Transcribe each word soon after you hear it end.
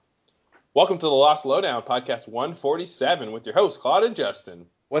Welcome to the Lost Lowdown, podcast 147, with your hosts, Claude and Justin.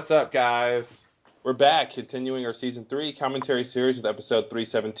 What's up, guys? We're back, continuing our Season 3 commentary series with episode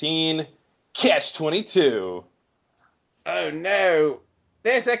 317, Catch-22. Oh, no.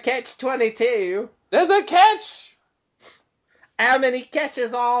 There's a catch-22. There's a catch! How many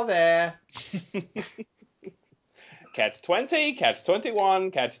catches are there? Catch-20,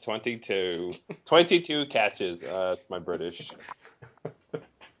 Catch-21, Catch-22. 22 catches. That's my British.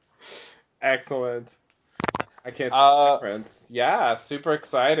 Excellent. I can't see the difference. Yeah, super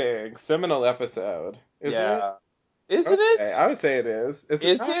exciting. Seminal episode. Is it? Isn't it? I would say it is. Is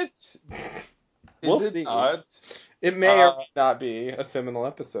it? We'll see. Not? It may or may not be a seminal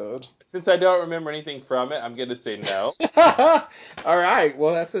episode. Since I don't remember anything from it, I'm going to say no. All right.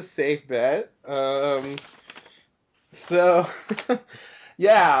 Well, that's a safe bet. So,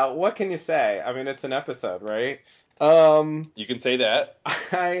 yeah, what can you say? I mean, it's an episode, right? You can say that.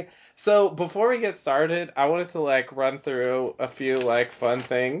 So before we get started, I wanted to run through a few fun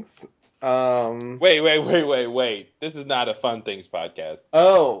things. Wait. This is not a Fun Things podcast.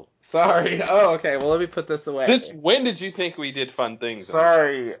 Oh, sorry. Oh, okay. Well, let me put this away. Since when did you think we did Fun Things?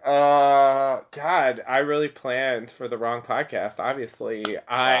 Sorry. God, I really planned for the wrong podcast. Obviously,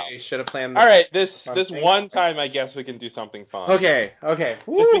 I should have planned. All right, this one time, I guess we can do something fun. Okay.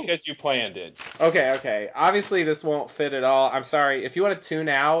 Woo. Just because you planned it. Okay. Obviously, this won't fit at all. I'm sorry. If you want to tune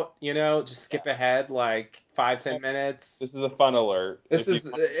out, just skip ahead 5-10 minutes. This is a fun alert.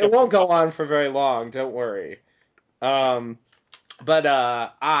 It won't go on for very long. Don't worry. But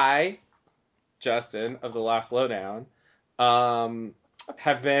I, Justin of the Lost Lowdown,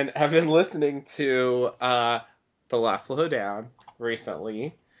 have been listening to the Lost Lowdown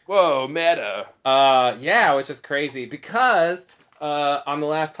recently. Whoa, meta. Yeah, which is crazy because on the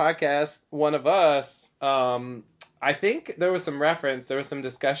last podcast, one of us, I think there was some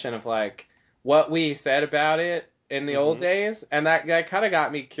discussion of what we said about it in the old days, and that kind of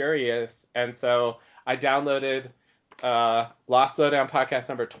got me curious, and so I downloaded Lost Lowdown podcast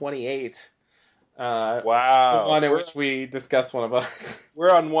number 28. Wow. The one in which we discussed one of us.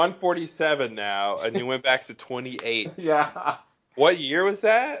 We're on 147 now, and you went back to 28. Yeah. What year was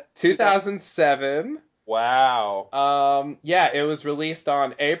that? 2007. Wow. Yeah, it was released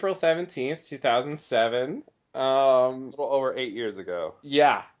on April 17th, 2007. A little over 8 years ago.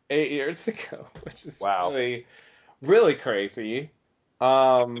 Yeah, 8 years ago, which is wow. really, really crazy.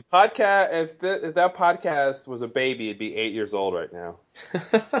 Podcast, if that podcast was a baby, it'd be 8 years old right now.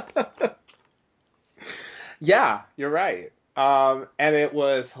 Yeah, you're right. And it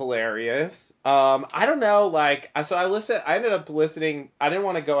was hilarious. I don't know, so I ended up listening. I didn't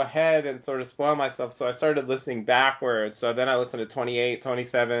want to go ahead and sort of spoil myself, so I started listening backwards. So then I listened to 28,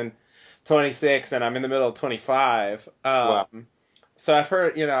 27, 26, and I'm in the middle of 25. Wow. So I've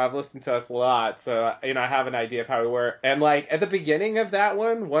heard, I've listened to us a lot, so, I have an idea of how we were. And, at the beginning of that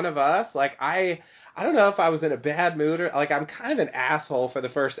one of us, I don't know if I was in a bad mood or, I'm kind of an asshole for the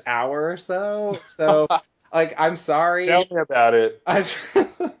first hour or so. So, I'm sorry. Tell me about it. I'm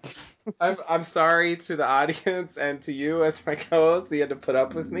sorry to the audience and to you as my co-host that you had to put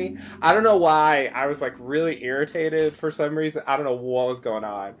up with me. I don't know why. I was, really irritated for some reason. I don't know what was going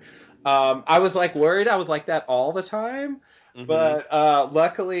on. I was, worried I was like that all the time. Mm-hmm. But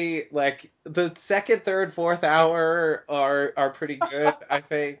luckily, the second, third, fourth hour are pretty good. I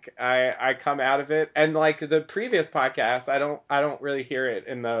think I come out of it, and the previous podcast, I don't really hear it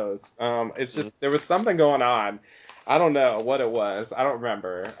in those. It's just there was something going on. I don't know what it was. I don't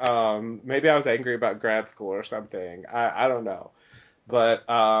remember. Maybe I was angry about grad school or something. I don't know. But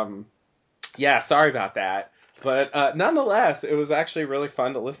yeah, sorry about that. But nonetheless, it was actually really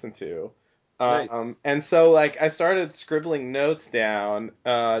fun to listen to. Nice. And so, I started scribbling notes down,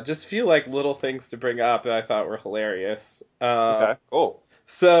 just a few, little things to bring up that I thought were hilarious. Okay, cool.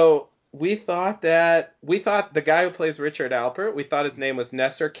 So, we thought the guy who plays Richard Alpert, we thought his name was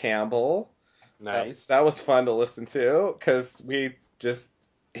Nestor Campbell. Nice. That was fun to listen to, because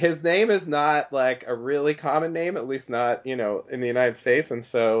his name is not, a really common name, at least not, in the United States, and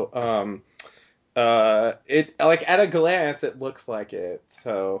so, it, at a glance, it looks like it,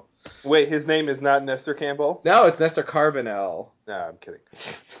 so... Wait, his name is not Nestor Campbell? No, it's Nestor Carbonell. No, I'm kidding.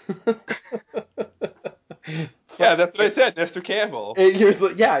 Yeah, that's what I said, Nestor Campbell.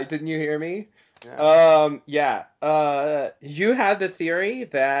 Yeah, didn't you hear me? Yeah. You had the theory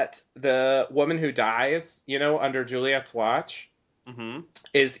that the woman who dies, under Juliet's watch,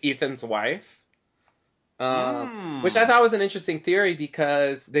 is Ethan's wife. Which I thought was an interesting theory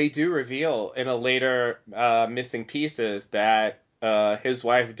because they do reveal in a later Missing Pieces that his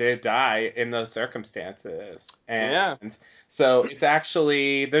wife did die in those circumstances. And Yeah. so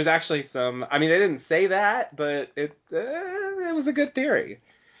there's actually some, I mean, they didn't say that, but it was a good theory.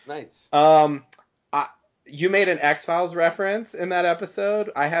 Nice. I, you made an X-Files reference in that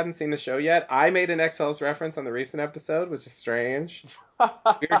episode. I hadn't seen the show yet. I made an X-Files reference on the recent episode, which is strange.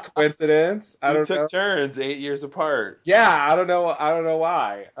 Weird coincidence. I We don't know. took turns 8 years apart. Yeah, I don't know. I don't know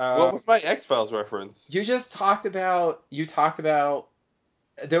why. What was my X-Files reference? You talked about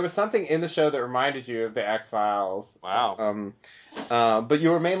there was something in the show that reminded you of the X-Files. Wow. But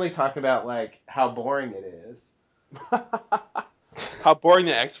you were mainly talking about like how boring it is. How boring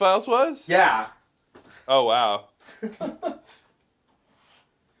the X-Files was? Yeah. Oh, wow.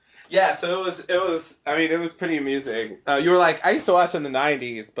 Yeah, so it was pretty amusing. You were like, I used to watch in the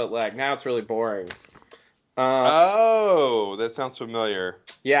 90s, but like now it's really boring. Oh, that sounds familiar.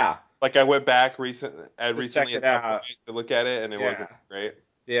 Yeah. Like I went back recently at To some check it point out. to look at it, and it Yeah. wasn't great.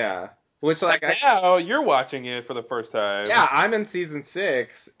 Yeah. Which Like now, you're watching it for the first time. yeah, I'm in season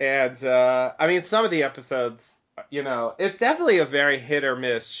 6, and I mean, some of the episodes, it's definitely a very hit or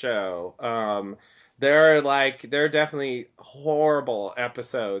miss show. There are definitely horrible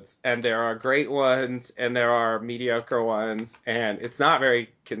episodes, and there are great ones, and there are mediocre ones, and it's not very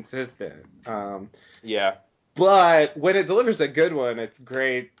consistent. Yeah. But when it delivers a good one, it's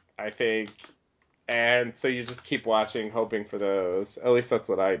great, I think. And so you just keep watching, hoping for those. At least that's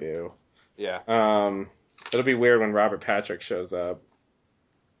what I do. Yeah. It'll be weird when Robert Patrick shows up.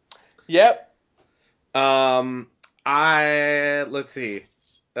 Yep. Let's see.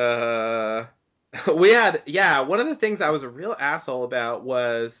 One of the things I was a real asshole about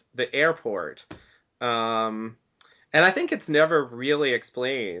was the airport. And I think it's never really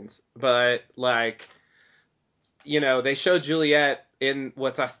explained, but like, they show Juliet in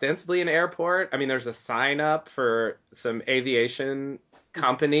what's ostensibly an airport. I mean, there's a sign up for some aviation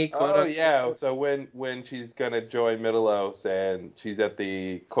company. Oh yeah. So when she's gonna join Middleos and she's at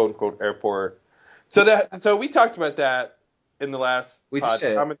the quote unquote airport. So we talked about that in the last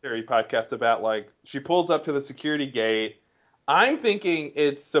commentary podcast about like she pulls up to the security gate. I'm thinking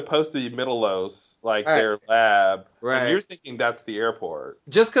it's supposed to be Middleos, like their lab. Right. And you're thinking that's the airport.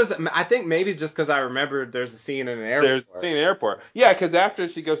 I think maybe just because I remembered there's a scene in an airport. There's a scene in an airport. Yeah, because after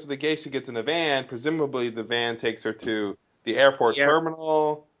she goes to the gate, she gets in a van. Presumably the van takes her to the airport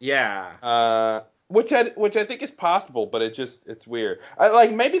terminal. Yeah. Which I think is possible, but it's weird.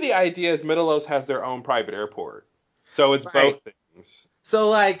 Like maybe the idea is Middleos has their own private airport, so it's both things.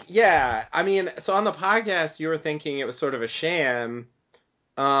 So like, yeah, I mean, so on the podcast you were thinking it was sort of a sham,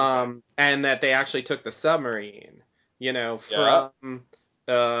 and that they actually took the submarine, from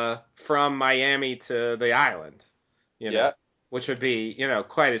Miami to the island, which would be,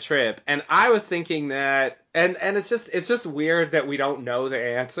 quite a trip. And I was thinking that, and it's just weird that we don't know the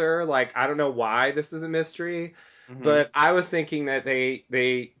answer. Like, I don't know why this is a mystery, but I was thinking that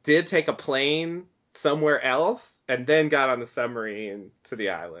they did take a plane somewhere else and then got on the submarine to the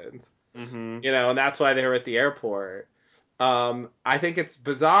island, and that's why they were at the airport. I think it's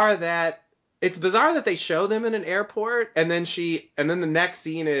bizarre that they show them in an airport and then the next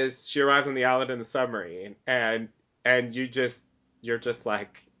scene is she arrives on the island in the submarine and you're just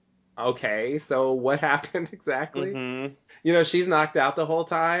like, okay, so what happened exactly? She's knocked out the whole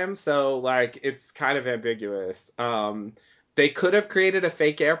time, so like it's kind of ambiguous. They could have created a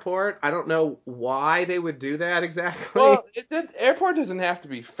fake airport. I don't know why they would do that exactly. Well, the airport doesn't have to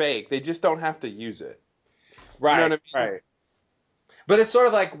be fake. They just don't have to use it. Right. You know what I mean? Right. But it's sort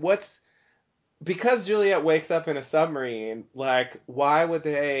of like because Juliet wakes up in a submarine, like why would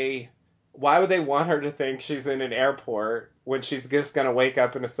they want her to think she's in an airport when she's just going to wake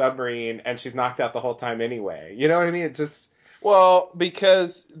up in a submarine and she's knocked out the whole time anyway? You know what I mean? It just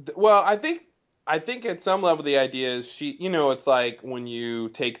I think at some level the idea is it's like when you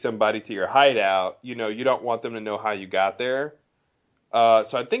take somebody to your hideout, you don't want them to know how you got there. So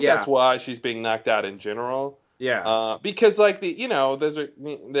I think that's why she's being knocked out in general. Yeah. Because like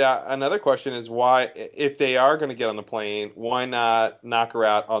another question is why, if they are going to get on the plane, why not knock her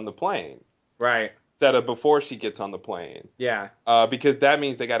out on the plane? Right. Instead of before she gets on the plane. Yeah. Because that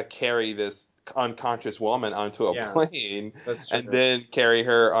means they got to carry this unconscious woman onto a plane and then carry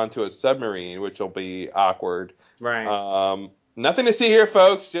her onto a submarine, which will be awkward. Right. Nothing to see here,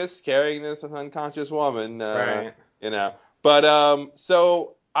 folks. Just carrying this unconscious woman. Right. But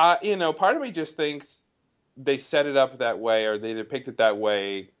so part of me just thinks they set it up that way, or they depict it that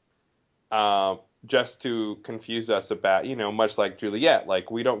way, just to confuse us about, much like Juliet.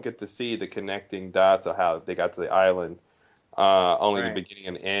 Like we don't get to see the connecting dots of how they got to the island. Only the beginning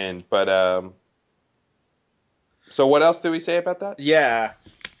and end, but So what else did we say about that? Yeah.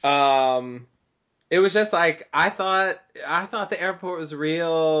 It was just like I thought the airport was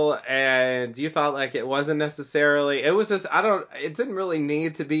real, and you thought like it wasn't necessarily. It was just it didn't really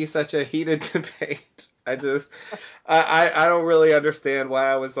need to be such a heated debate. I don't really understand why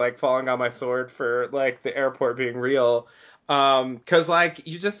I was like falling on my sword for like the airport being real. 'Cause like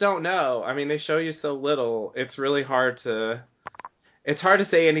you just don't know. I mean, they show you so little. It's really hard to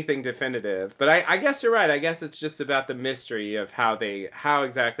say anything definitive, but I guess you're right. I guess it's just about the mystery of how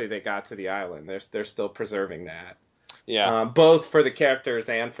exactly they got to the island. They're still preserving that. Yeah. Both for the characters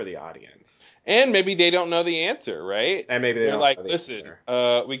and for the audience. And maybe they don't know the answer, right? And maybe they're like, listen,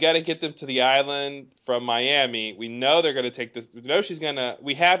 we got to get them to the island from Miami. We know they're going to take this. We know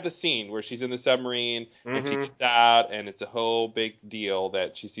we have the scene where she's in the submarine and she gets out, and it's a whole big deal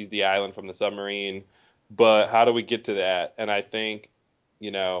that she sees the island from the submarine. But how do we get to that? And I think,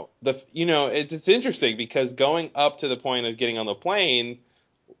 it's interesting because going up to the point of getting on the plane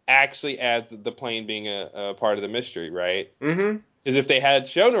actually adds the plane being a part of the mystery, right? Mm-hmm. Because if they had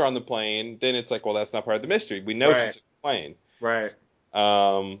shown her on the plane, then it's like, well, that's not part of the mystery. We know she's on the plane. Right.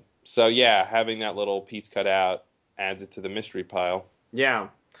 So yeah, having that little piece cut out adds it to the mystery pile. Yeah.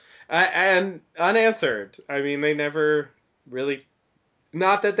 And unanswered. I mean, they never really.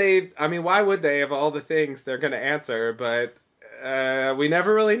 Not that why would they of all the things they're going to answer, but we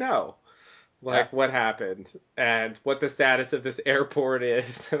never really know, what happened and what the status of this airport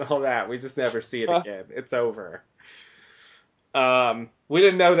is and all that. We just never see it again. It's over. We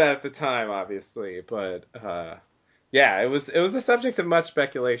didn't know that at the time, obviously, but it was the subject of much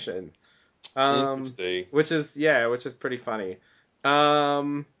speculation. Interesting. Which is pretty funny.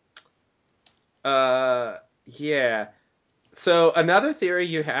 Yeah. So another theory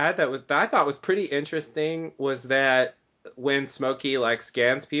you had that I thought was pretty interesting was that when Smokey like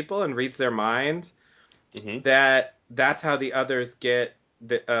scans people and reads their mind, that's how the others get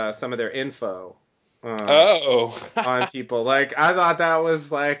some of their info. On people. Like I thought that was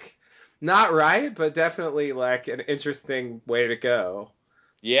like not right, but definitely like an interesting way to go.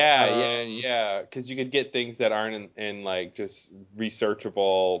 Yeah. Because you could get things that aren't in like just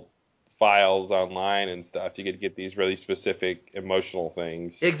researchable files online and stuff. You could get these really specific emotional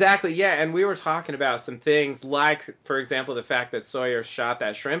things. Exactly, yeah. And we were talking about some things like, for example, the fact that Sawyer shot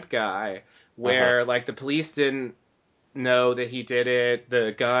that shrimp guy, where like the police didn't know that he did it.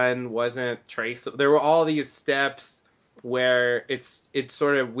 The gun wasn't traceable. There were all these steps where it's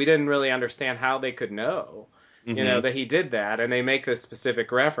sort of we didn't really understand how they could know, that he did that. And they make this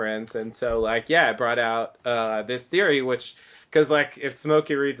specific reference, and so like it brought out this theory which. Because, like, if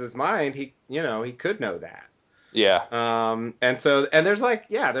Smokey reads his mind, he could know that. Yeah. And there's,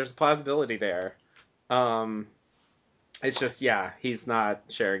 there's a plausibility there. It's just, he's not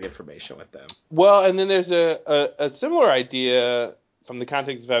sharing information with them. Well, and then there's a similar idea from the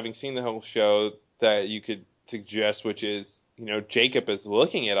context of having seen the whole show that you could suggest, which is, Jacob is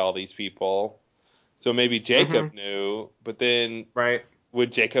looking at all these people. So maybe Jacob knew, but then... Right.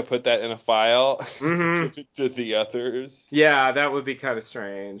 Would Jacob put that in a file to the others? Yeah, that would be kind of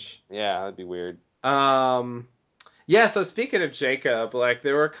strange. Yeah, that'd be weird. So speaking of Jacob, like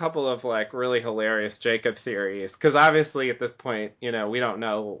there were a couple of like really hilarious Jacob theories because obviously at this point, we don't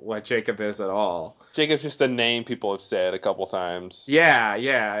know what Jacob is at all. Jacob's just a name people have said a couple times. Yeah,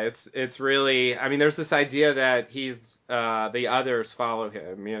 it's really. I mean, there's this idea that he's the others follow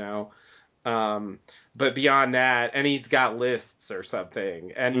him, but beyond that, and he's got lists or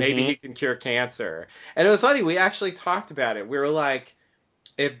something, and maybe he can cure cancer. And it was funny, we actually talked about it. We were like,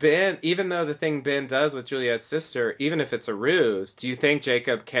 if Ben, even though the thing Ben does with Juliet's sister, even if it's a ruse, do you think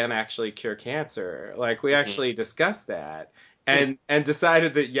Jacob can actually cure cancer? Like, we actually discussed that. And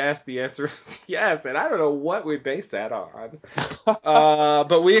decided that yes, the answer is yes, and I don't know what we base that on,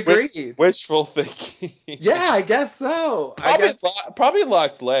 but we agreed. Wishful thinking. Yeah, I guess so. Probably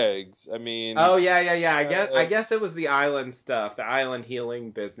Locke's legs. I mean. Oh yeah. I guess it was the island stuff, the island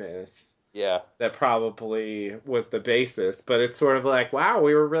healing business. Yeah. That probably was the basis, but it's sort of like, wow,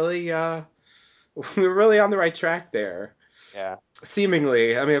 we were really on the right track there. Yeah.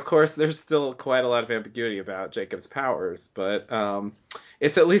 Seemingly. I mean, of course, there's still quite a lot of ambiguity about Jacob's powers, but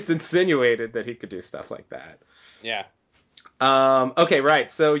it's at least insinuated that he could do stuff like that. Yeah. Okay,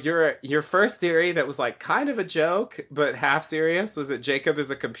 right. So your first theory that was like kind of a joke, but half serious, was that Jacob is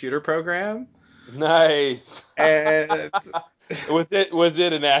a computer program. Nice. And was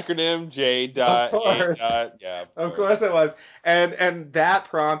it an acronym? J. Of course. Yeah. Of course it was. And that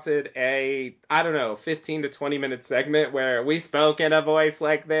prompted a 15 to 20 minute segment where we spoke in a voice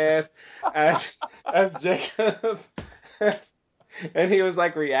like this as Jacob and he was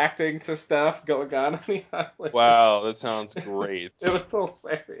like reacting to stuff going on the island. Wow, that sounds great. It was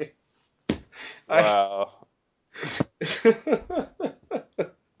hilarious. Wow.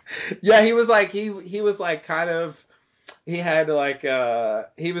 Yeah, he was like he was like kind of he had like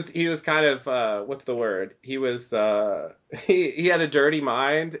he was kind of what's the word? He was he had a dirty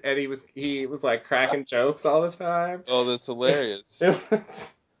mind, and he was like cracking jokes all the time. Oh, that's hilarious.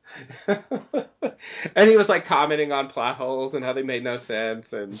 And he was like commenting on plot holes and how they made no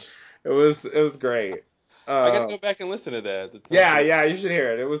sense, and it was great. I gotta go back and listen to that. Yeah, you should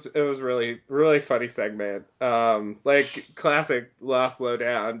hear it. It was really funny segment. Like classic Lost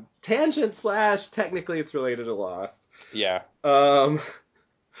Lowdown tangent / technically it's related to Lost. Yeah.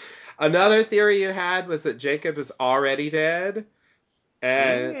 Another theory you had was that Jacob is already dead,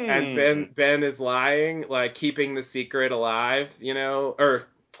 and Ben is lying, like keeping the secret alive, or.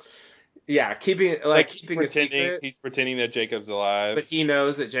 Yeah, keeping a secret. He's pretending that Jacob's alive. But he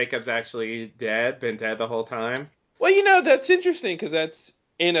knows that Jacob's actually been dead the whole time. Well, that's interesting because that's,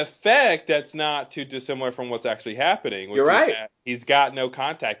 in effect, that's not too dissimilar from what's actually happening. You're right. He's got no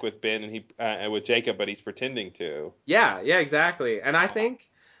contact with Ben and with Jacob, but he's pretending to. Yeah, exactly. And I think,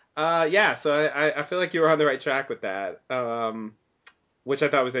 so I feel like you were on the right track with that, which I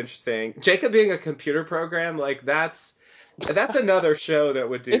thought was interesting. Jacob being a computer program, like that's another show that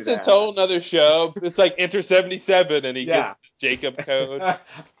would do it's that. It's a total another show. It's like Enter 77 and he gets the Jacob code.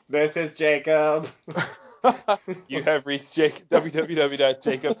 This is Jacob. You have reached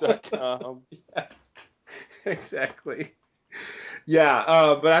www.jacob.com. Yeah, exactly.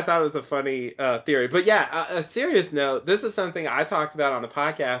 Yeah, but I thought it was a funny theory. But yeah, a serious note, this is something I talked about on the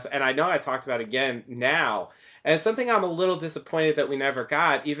podcast, and I know I talked about again now. And it's something I'm a little disappointed that we never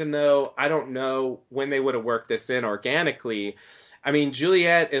got, even though I don't know when they would have worked this in organically. I mean,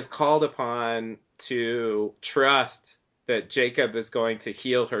 Juliet is called upon to trust that Jacob is going to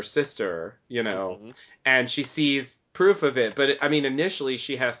heal her sister, and she sees proof of it. But, I mean, initially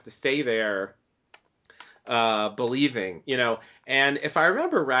she has to stay there believing, And if I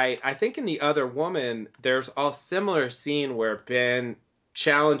remember right, I think in The Other Woman, there's a similar scene where Ben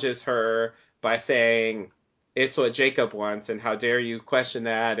challenges her by saying, it's what Jacob wants, and how dare you question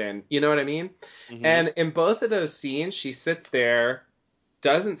that, and you know what I mean? Mm-hmm. And in both of those scenes, she sits there,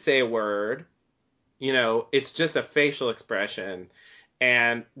 doesn't say a word, it's just a facial expression,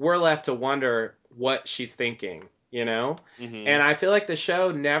 and we're left to wonder what she's thinking, Mm-hmm. And I feel like the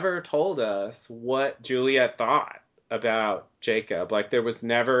show never told us what Juliet thought about Jacob. Like there was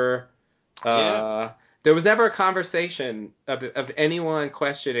never a conversation of anyone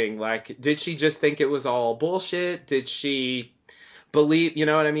questioning, like, did she just think it was all bullshit? Did she believe, you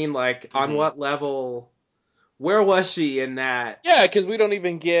know what I mean? Like, on what level, where was she in that? Yeah, because we don't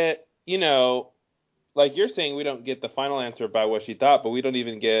even get, like you're saying, we don't get the final answer about what she thought, but we don't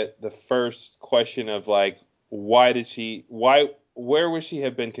even get the first question of, like, where would she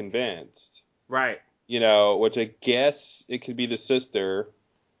have been convinced? Right. Which I guess it could be the sister.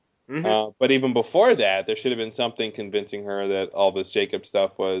 Mm-hmm. But even before that, there should have been something convincing her that all this Jacob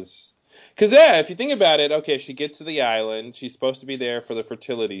stuff was... Because, yeah, if you think about it, okay, she gets to the island. She's supposed to be there for the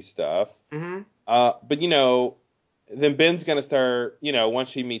fertility stuff. Mm-hmm. But, then Ben's going to start, once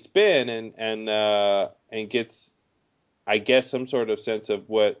she meets Ben and gets, I guess, some sort of sense of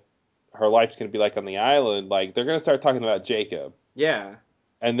what her life's going to be like on the island, like, they're going to start talking about Jacob. Yeah.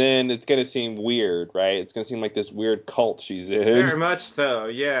 And then it's going to seem weird, right? It's going to seem like this weird cult she's in. Very much so,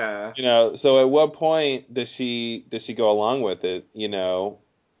 yeah. So at what point does she go along with it, Yeah.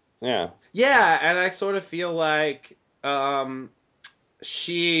 Yeah, and I sort of feel like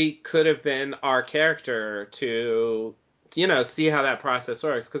she could have been our character to, see how that process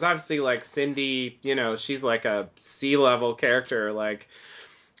works. Because obviously, like, Cindy, she's like a C-level character, like...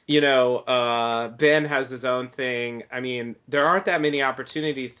 Ben has his own thing. I mean, there aren't that many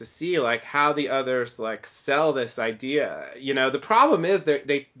opportunities to see, like, how the others, like, sell this idea. The problem is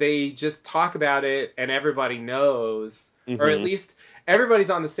they just talk about it and everybody knows, or at least everybody's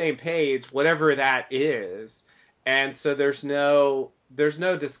on the same page, whatever that is. And so there's no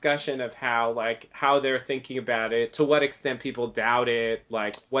discussion of how they're thinking about it, to what extent people doubt it,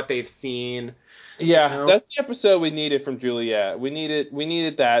 like, what they've seen. Yeah, that's the episode we needed from Juliet. We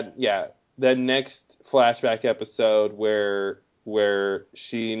needed that next flashback episode where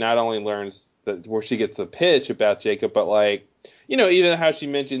she not only learns where she gets the pitch about Jacob, but, like, even how she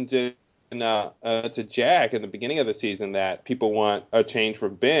mentioned to Jack in the beginning of the season that people want a change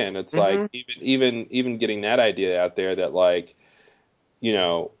from Ben. It's like even getting that idea out there that, like,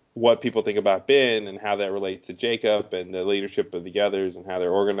 what people think about Ben and how that relates to Jacob and the leadership of the others and how they're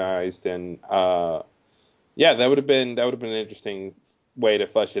organized and Yeah, that would have been an interesting way to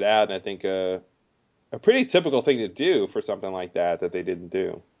flesh it out, and I think a pretty typical thing to do for something like that they didn't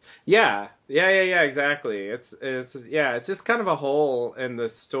do. Yeah, exactly. It's just kind of a hole in the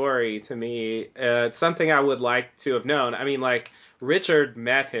story to me. It's something I would like to have known. I mean, like Richard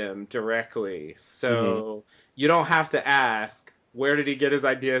met him directly, so you don't have to ask where did he get his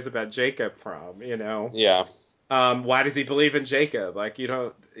ideas about Jacob from, you know? Yeah. Why does he believe in Jacob? Like you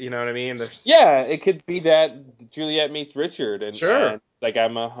know what I mean? Yeah, it could be that Juliet meets Richard, and Sure. like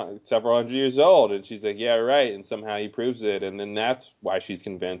I'm several hundred years old, and she's like, yeah, right, and somehow he proves it, and then that's why she's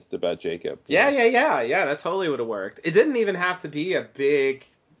convinced about Jacob. Yeah. That totally would have worked. It didn't even have to be a big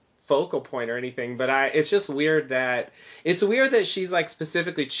focal point or anything, but it's just weird that she's like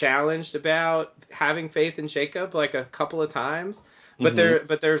specifically challenged about having faith in Jacob like a couple of times, but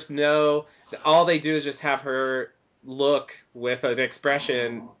there's no, all they do is just have her look with an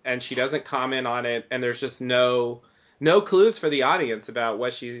expression and she doesn't comment on it, and there's just no clues for the audience about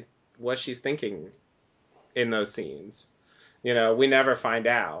what she's thinking in those scenes. You know, we never find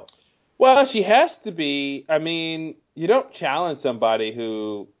out. Well, she has to be. I mean, you don't challenge somebody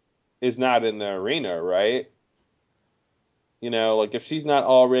who is not in the arena, right? You know, like if she's not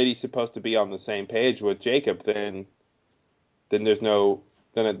already supposed to be on the same page with Jacob, then there's no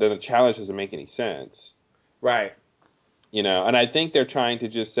then a challenge doesn't make any sense. Right. You know, and I think they're trying to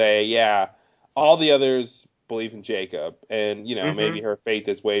just say, yeah, all the others believe in Jacob, and you know, maybe her faith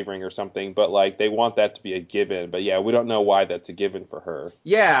is wavering or something, but like they want that to be a given. But yeah, we don't know why that's a given for her.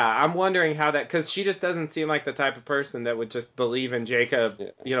 Yeah, I'm wondering how that, because she just doesn't seem like the type of person that would just believe in Jacob,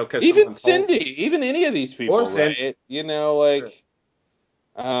 you know, because even Cindy, even any of these people, right? You know, like,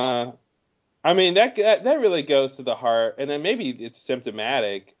 I mean that really goes to the heart, and then maybe it's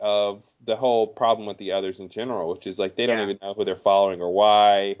symptomatic of the whole problem with the others in general, which is like they don't even know who they're following or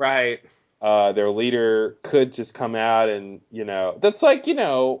why. Right. Their leader could just come out and, you know, that's like, you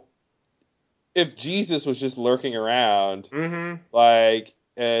know, if Jesus was just lurking around, like,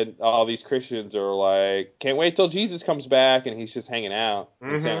 and all these Christians are like, can't wait till Jesus comes back, and he's just hanging out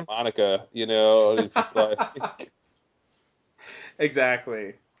in Santa Monica, you know, it's just like,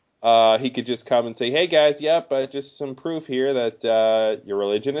 exactly. He could just come and say, hey guys, yep, just some proof here that your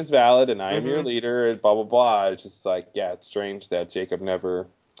religion is valid and I am your leader and blah blah blah. It's just like, yeah, it's strange that Jacob never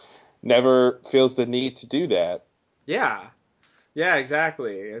feels the need to do that. Yeah,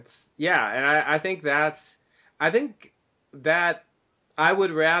 exactly. And I think that I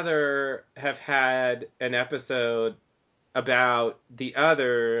would rather have had an episode about the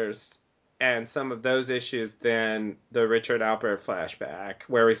others and some of those issues than the Richard Alpert flashback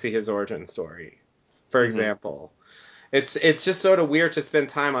where we see his origin story, for example. It's just sort of weird to spend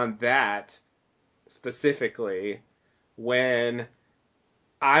time on that specifically when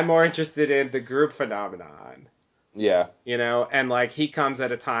I'm more interested in the group phenomenon. Yeah. You know, and like he comes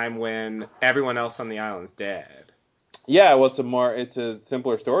at a time when everyone else on the island's dead. Yeah, well, it's a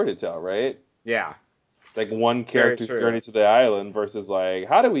simpler story to tell, right? Yeah. Like one character's journey to the island versus like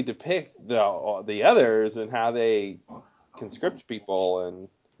how do we depict the others and how they conscript people and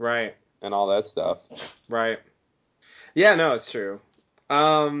right and all that stuff. Right. Yeah, no, it's true.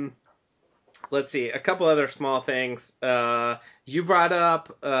 Let's see, a couple other small things. You brought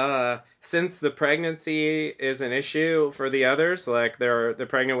up since the pregnancy is an issue for the others, like the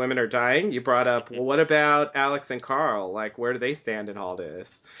pregnant women are dying. You brought up, well, what about Alex and Carl? Like, where do they stand in all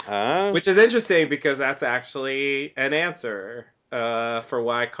this? Which is interesting because that's actually an answer for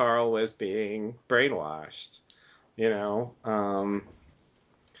why Carl was being brainwashed. You know.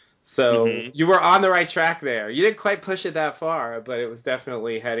 So you were on the right track there. You didn't quite push it that far, but it was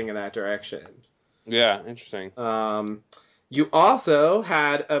definitely heading in that direction. Yeah, interesting. You also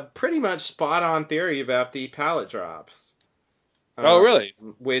had a pretty much spot-on theory about the pallet drops. Oh, really?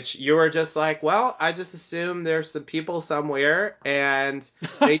 Which you were just like, well, I just assume there's some people somewhere, and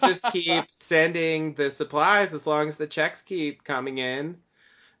they just keep sending the supplies as long as the checks keep coming in,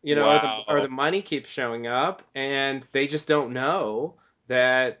 you know, or the money keeps showing up, and they just don't know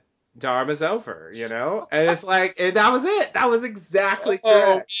that Dharma's over, you know? And it's like, and that was it. That was exactly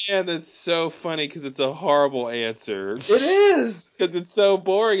correct. Oh, man, that's so funny because it's a horrible answer. It is. Because it's so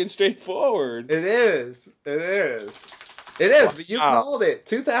boring and straightforward. It is. But you called it.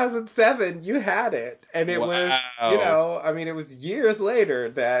 2007, you had it. And it was, you know, I mean, it was years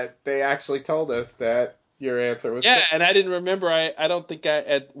later that they actually told us that your answer was. Yeah, and I didn't remember. I don't think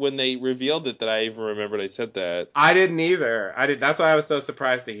when they revealed it that I even remembered I said that. I didn't either. That's why I was so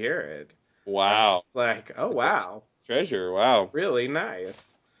surprised to hear it. Wow. It's like, oh wow. Treasure. Wow. Really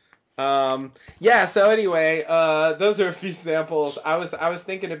nice. Yeah, so anyway, those are a few samples. I was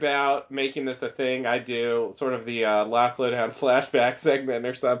thinking about making this a thing I do, sort of the Last Lowdown flashback segment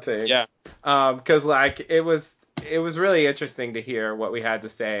or something. Yeah. 'Cause like it was really interesting to hear what we had to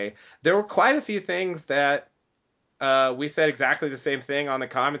say. There were quite a few things that we said exactly the same thing on the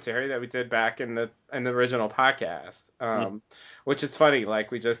commentary that we did back in the original podcast. Which is funny. Like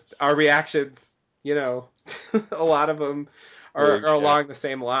our reactions, a lot of them are along the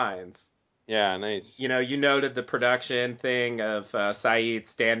same lines. Yeah, nice. You noted the production thing of Saeed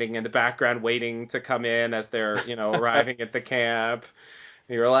standing in the background waiting to come in as they're, arriving at the camp.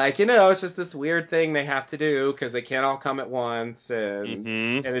 And you were like, it's just this weird thing they have to do because they can't all come at once. And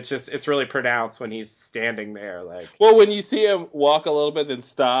and it's really pronounced when he's standing there. Like, well, when you see him walk a little bit then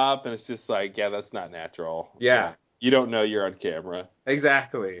stop, and it's just like, yeah, that's not natural. Yeah. You don't know you're on camera.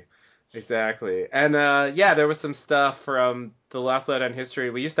 Exactly. And there was some stuff from the Last Lowdown history.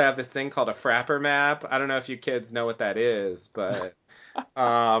 We used to have this thing called a Frapper map. I don't know if you kids know what that is, but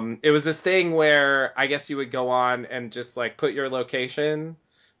it was this thing where I guess you would go on and just like put your location.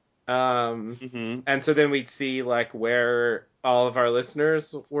 And so then we'd see like where all of our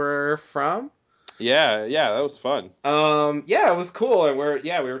listeners were from. Yeah, that was fun. It was cool. And we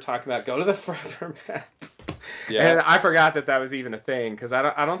were talking about go to the Frapper map. Yeah. And I forgot that was even a thing because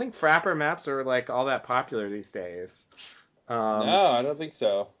I don't think Frapper maps are like all that popular these days. No, I don't think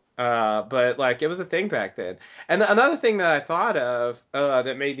so. But like it was a thing back then. And another thing that I thought of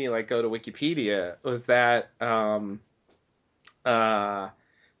that made me like go to Wikipedia was that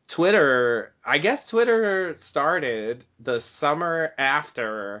Twitter. I guess Twitter started the summer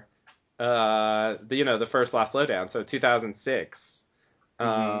after the first Last Lowdown, so 2006.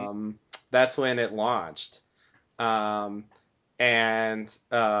 That's when it launched. No,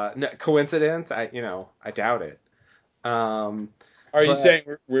 coincidence? I doubt it. Are you saying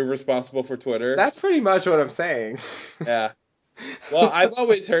we're responsible for Twitter? That's pretty much what I'm saying. Yeah. Well, I've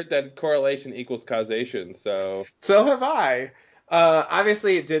always heard that correlation equals causation, so. So have I.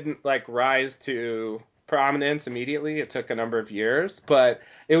 Obviously, it didn't like rise to prominence immediately. It took a number of years, but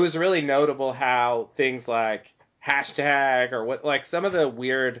it was really notable how things like hashtag or what, like some of the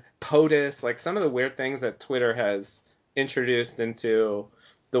weird POTUS, like some of the weird things that Twitter has introduced into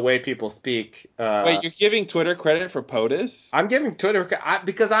the way people speak. Wait, you're giving Twitter credit for POTUS? I'm giving Twitter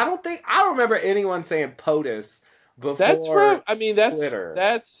because I don't remember anyone saying POTUS before. That's Twitter.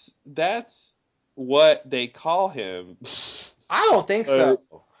 That's what they call him. I don't think so.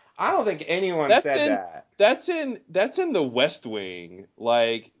 I don't think anyone said that. That's in the West Wing.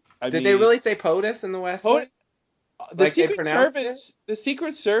 Like, did they really say POTUS in the West Wing? The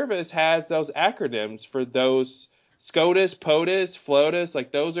Secret Service has those acronyms for those SCOTUS, POTUS, FLOTUS,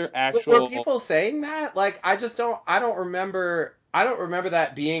 like those are actual. Were people saying that? Like, I don't remember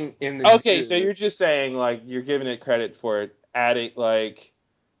that being in the Okay, news. So you're just saying like you're giving it credit for it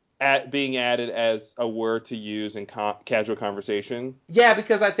being added as a word to use in casual conversation. Yeah,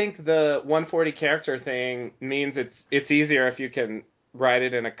 because I think the 140 character thing means it's easier if you can write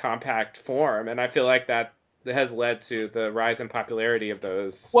it in a compact form, and I feel like that has led to the rise in popularity of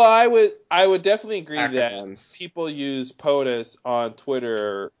those. Well, I would definitely agree acronyms. That people use POTUS on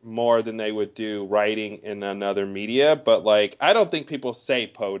Twitter more than they would do writing in another media, but like I don't think people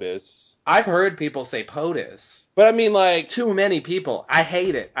say POTUS. I've heard people say POTUS. But I mean, like, too many people. I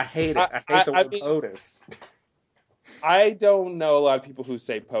hate it. I hate the word POTUS. I don't know a lot of people who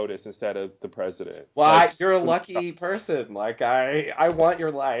say POTUS instead of the president. Well, like, you're a lucky person. Like, I want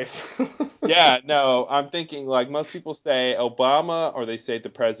your life. Yeah, no, I'm thinking, like, most people say Obama or they say the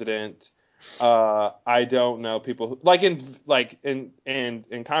president. I don't know people who,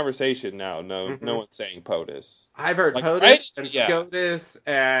 in conversation now. No one's saying POTUS. I've heard like, POTUS and SCOTUS,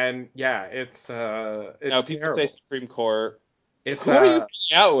 and it's no, people terrible. Say Supreme Court. It's who are you hanging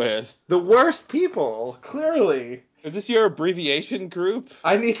out with? The worst people, clearly. Is this your abbreviation group?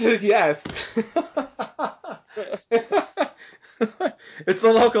 I need to, yes. It's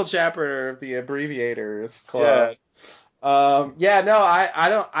the local chapter of the Abbreviators Club. Yes.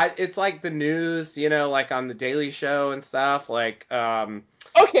 It's like the news, like on the Daily Show and stuff, like,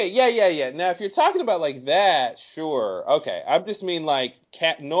 Okay, yeah. Now, if you're talking about like that, sure. Okay, I just mean like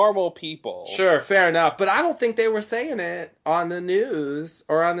normal people. Sure, fair enough. But I don't think they were saying it on the news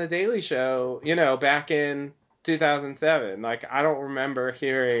or on the Daily Show, back in 2007. Like, I don't remember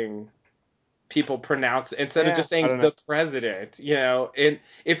hearing people pronounce it instead of just saying the president, and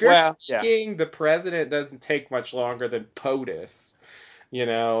if you're speaking, the president doesn't take much longer than POTUS,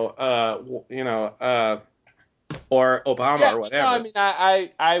 or Obama or whatever. No, I mean,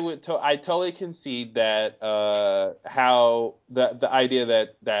 I totally concede that how the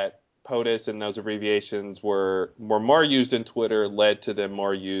idea that POTUS and those abbreviations were more used in Twitter led to them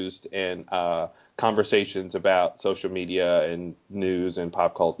more used in conversations about social media and news and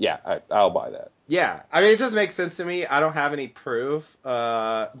pop culture. Yeah, I'll buy that. Yeah, I mean, it just makes sense to me. I don't have any proof,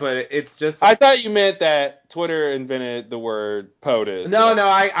 but it's just... I thought you meant that Twitter invented the word POTUS. No,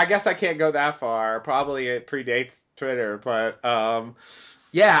 I guess I can't go that far. Probably it predates Twitter, but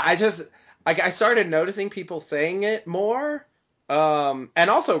yeah, I started noticing people saying it more, and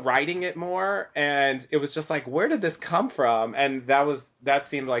also writing it more, and it was just like, where did this come from? And that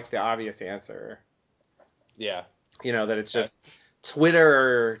seemed like the obvious answer. Yeah. That it's just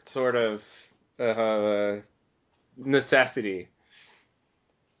Twitter sort of necessity.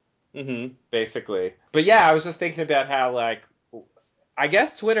 Mm-hmm. Basically. But yeah, I was just thinking about how, like, I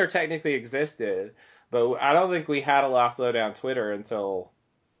guess Twitter technically existed, but I don't think we had a Lost Lowdown Twitter until,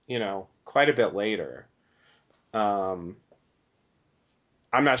 quite a bit later. I'm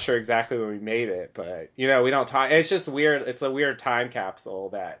not sure exactly when we made it, but, we don't talk. It's just weird. It's a weird time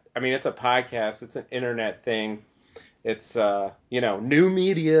capsule it's a podcast. It's an internet thing. It's, new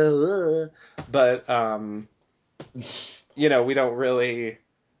media, but, we don't really,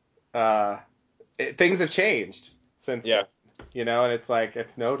 things have changed since then, and it's like,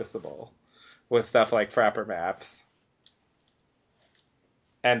 it's noticeable with stuff like Frapper Maps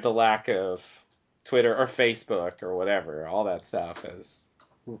and the lack of Twitter or Facebook or whatever. All that stuff has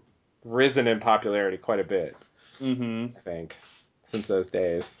risen in popularity quite a bit, I think, since those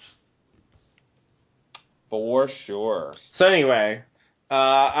days. For sure. So anyway,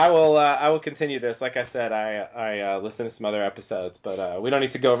 I will continue this. Like I said, I listened to some other episodes, but we don't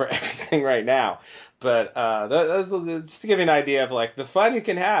need to go over everything right now. But those just to give you an idea of like the fun you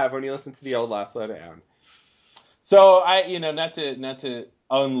can have when you listen to the old Lost Lowdown. So not to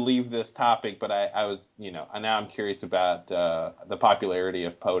unleave this topic, but I was now I'm curious about the popularity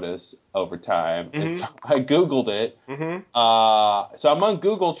of POTUS over time, and so I Googled it. So I'm on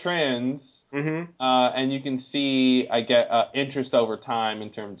Google Trends. And you can see I get interest over time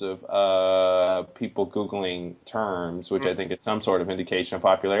in terms of people Googling terms, which I think is some sort of indication of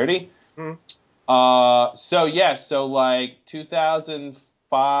popularity. So like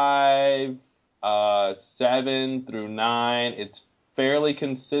 2005, 7 through 9, it's fairly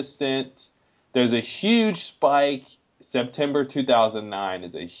consistent. There's a huge spike. September 2009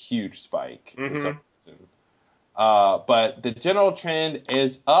 is a huge spike for some reason. But the general trend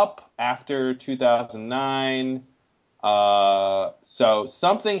is up after 2009. So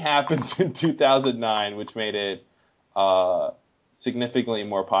something happened in 2009 which made it significantly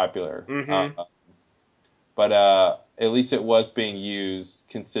more popular. But at least it was being used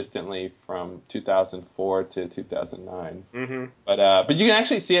consistently from 2004 to 2009. But you can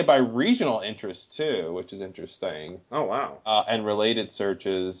actually see it by regional interest too, which is interesting. Oh wow! And related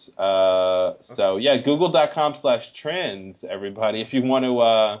searches. So yeah, Google.com/trends, everybody, if you want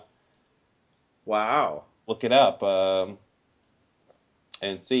to. Wow. Look it up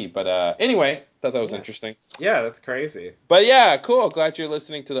and see. But anyway, thought that was interesting. Yeah, that's crazy. But yeah, cool. Glad you're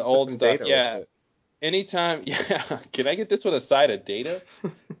listening to the old stuff. Yeah. Anytime, can I get this with a side of data?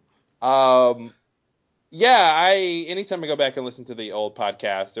 Anytime I go back and listen to the old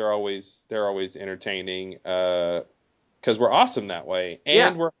podcasts, they're always entertaining, because we're awesome that way,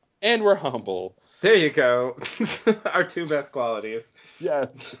 and we're humble. There you go. Our two best qualities.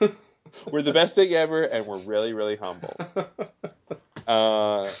 Yes. We're the best thing ever, and we're really, really humble. They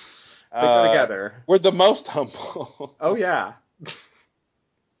go together. We're the most humble. Oh yeah.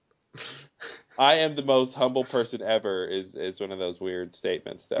 I am the most humble person ever is one of those weird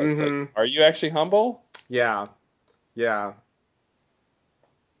statements that it's like, are you actually humble? Yeah. Yeah.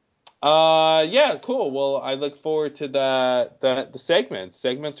 Yeah, cool. Well, I look forward to the segments.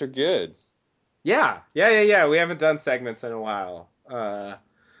 Segments are good. Yeah. We haven't done segments in a while.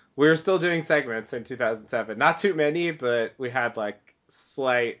 We were still doing segments in 2007. Not too many, but we had like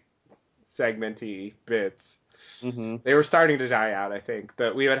slight segmenty bits. They were starting to die out, I think,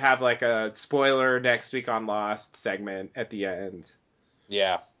 but we would have like a spoiler next week on Lost segment at the end.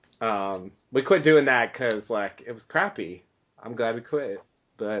 Yeah. We quit doing that because like it was crappy. I'm glad we quit.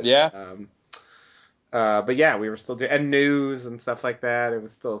 But yeah. But yeah, we were still doing and news and stuff like that. It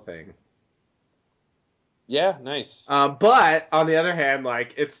was still a thing. Yeah, nice. But on the other hand,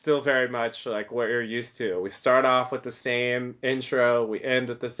 like it's still very much like what you're used to. We start off with the same intro, we end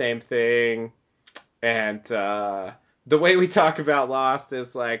with the same thing. And the way we talk about Lost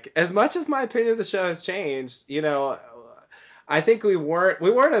is like, as much as my opinion of the show has changed, I think we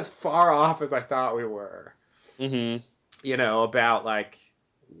weren't as far off as I thought we were. About like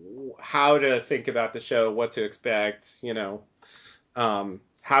how to think about the show, what to expect.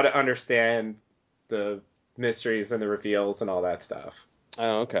 how to understand the mysteries and the reveals and all that stuff.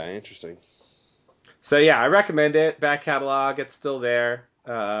 Oh, okay, interesting. So yeah, I recommend it. Back catalog, it's still there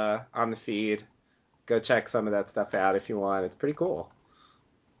on the feed. Go check some of that stuff out if you want. It's pretty cool.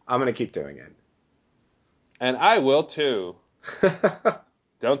 I'm gonna keep doing it. And I will too.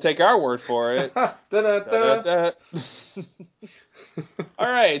 Don't take our word for it. All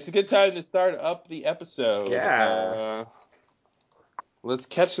right, it's a good time to start up the episode. Yeah. Let's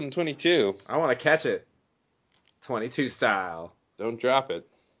catch some 22. I want to catch it. 22 style. Don't drop it.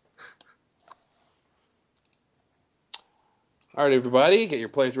 All right, everybody, get your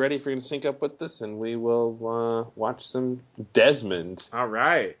plays ready if you're going to sync up with us, and we will watch some Desmond. All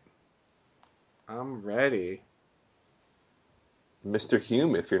right. I'm ready. Mr.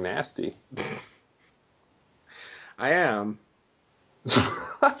 Hume, if you're nasty. I am.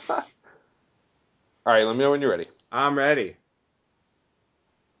 All right, let me know when you're ready. I'm ready.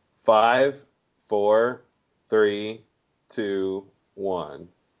 5, 4, 3, 2, 1.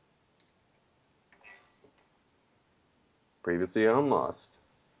 Previously on Lost.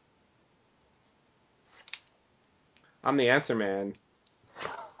 I'm the answer man.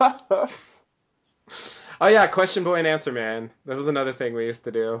 Oh yeah, question boy and answer man. That was another thing we used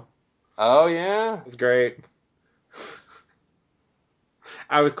to do. Oh yeah? It was great.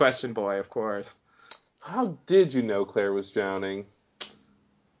 I was question boy, of course. How did you know Claire was drowning?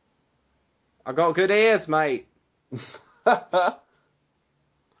 I got good ears, mate.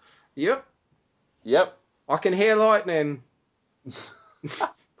 Yep. Yep. I can hear lightning. It's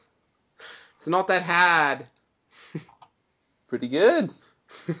not that hard. Pretty good.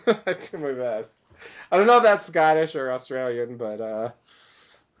 I do my best. I don't know if that's Scottish or Australian, but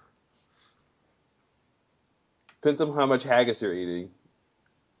depends on how much haggis you're eating.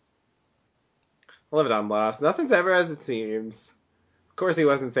 I love it on Lost. Nothing's ever as it seems. Of course he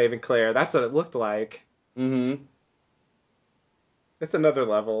wasn't saving Claire. That's what it looked like. Mm-hmm. It's another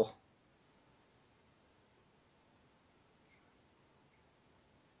level.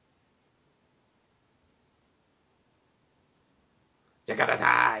 You gotta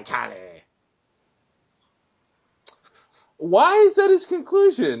die, Charlie. Why is that his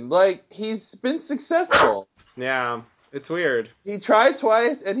conclusion? Like, he's been successful. Yeah, it's weird. He tried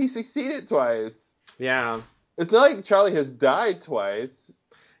twice, and he succeeded twice. Yeah. It's not like Charlie has died twice.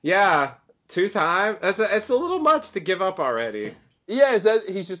 Yeah, 2 times. It's a little much to give up already. Yeah,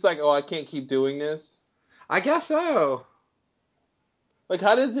 he's just like, oh, I can't keep doing this? I guess so. Like,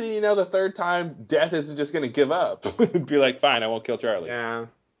 how does he know the third time Death isn't just going to give up? Be like, fine, I won't kill Charlie. Yeah.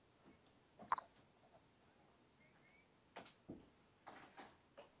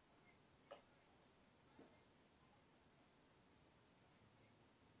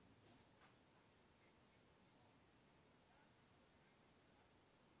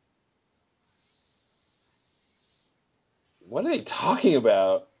 What are they talking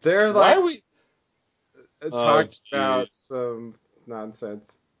about? They're like, why are we talking about some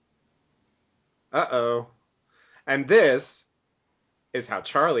nonsense. Uh-oh. And this is how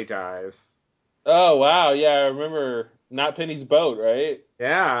Charlie dies. Oh, wow. Yeah, I remember Not Penny's boat, right?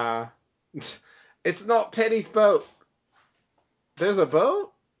 Yeah. It's not Penny's boat. There's a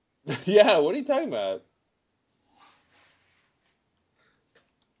boat? Yeah, what are you talking about?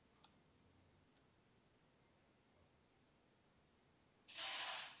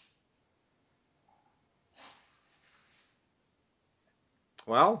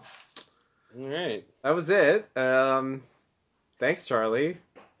 Well, all right. That was it. Thanks, Charlie.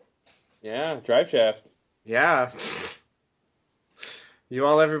 Yeah, drive shaft. Yeah. You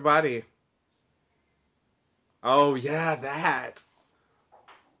all, everybody. Oh, yeah, that.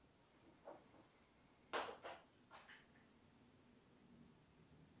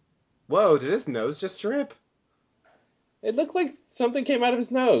 Whoa, did his nose just drip? It looked like something came out of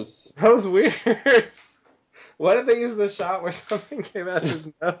his nose. That was weird. Why did they use the shot where something came out of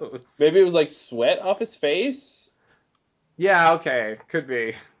his nose? Maybe it was like sweat off his face? Yeah, okay. Could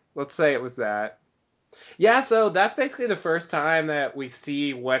be. Let's say it was that. Yeah, so that's basically the first time that we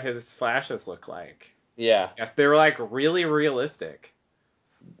see what his flashes look like. Yeah. Yes, they were like really realistic.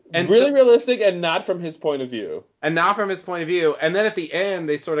 And really realistic and not from his point of view. And not from his point of view. And then at the end,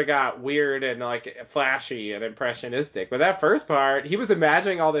 they sort of got weird and like flashy and impressionistic. But that first part, he was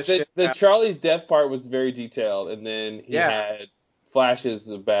imagining all this shit. The Charlie's death part was very detailed. And then he had flashes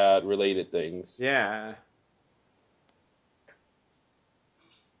about related things. Yeah.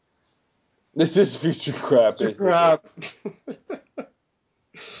 This is future crap. Future crap.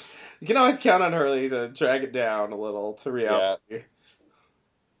 You can always count on Hurley to drag it down a little to reality. Yeah.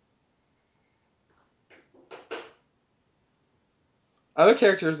 Other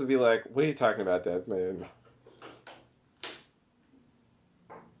characters would be like, what are you talking about, Desmond?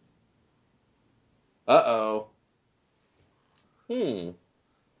 Uh-oh. I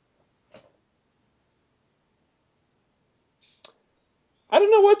don't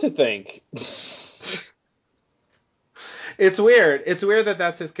know what to think. It's weird. It's weird that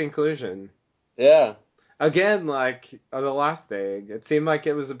that's his conclusion. Yeah. Again, like the last thing, it seemed like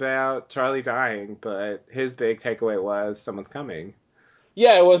it was about Charlie dying, but his big takeaway was someone's coming.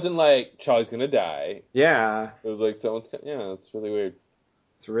 Yeah, it wasn't like Charlie's gonna die. Yeah. It was like someone's coming. Yeah, it's really weird.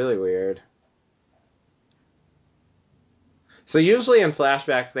 It's really weird. So usually in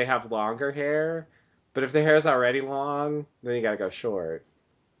flashbacks they have longer hair, but if the hair is already long, then you gotta go short.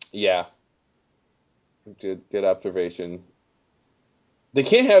 Yeah. Good observation. They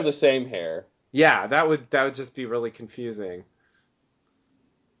can't have the same hair. Yeah, that would just be really confusing.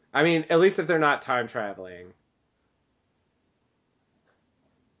 I mean, at least if they're not time traveling.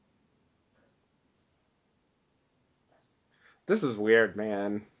 This is weird,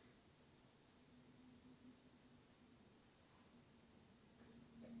 man.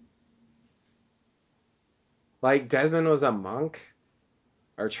 Like, Desmond was a monk?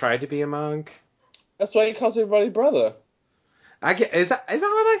 Or tried to be a monk? That's why he calls everybody brother. Is that where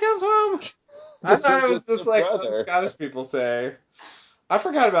that comes from? I thought it was just like some Scottish people say. I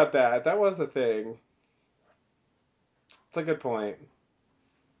forgot about that. That was a thing. It's a good point.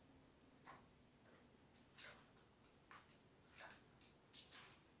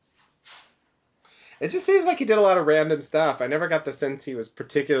 It just seems like he did a lot of random stuff. I never got the sense he was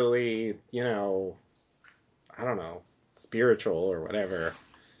particularly, I don't know, spiritual or whatever.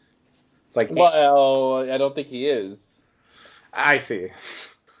 It's like, well, I don't think he is. I see.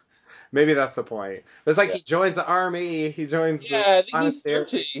 Maybe that's the point. It's like he joins the army, he joins the monastery.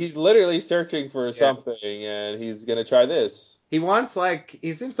 He's literally searching for something, and he's gonna try this. He wants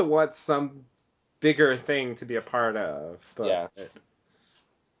he seems to want some bigger thing to be a part of. But yeah.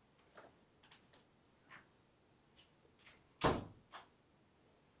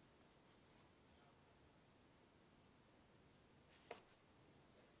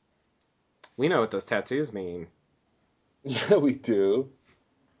 We know what those tattoos mean. Yeah, we do.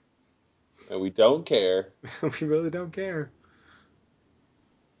 And we don't care. We really don't care.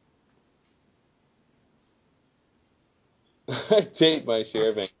 I date my share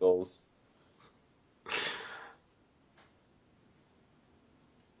of angles.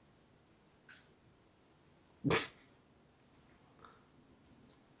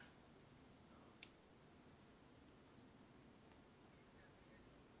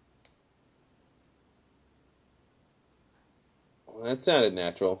 That sounded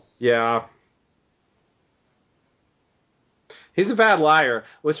natural. Yeah. He's a bad liar,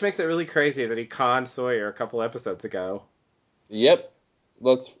 which makes it really crazy that he conned Sawyer a couple episodes ago. Yep.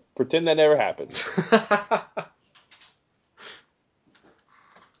 Let's pretend that never happened.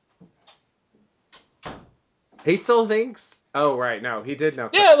 He still thinks. Oh right, no, he did know.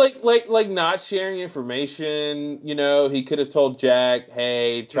 Yeah, like not sharing information. He could have told Jack,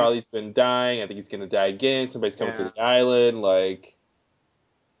 "Hey, Charlie's been dying. I think he's gonna die again. Somebody's coming to the island." Like.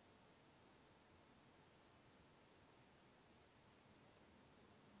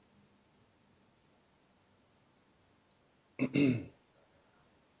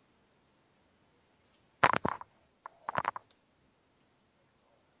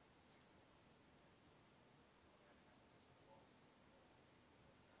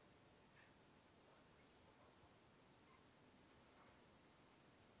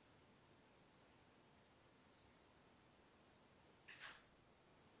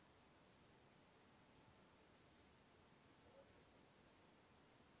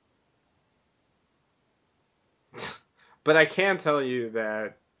 But I can tell you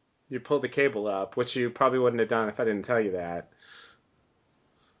that you pulled the cable up, which you probably wouldn't have done if I didn't tell you that.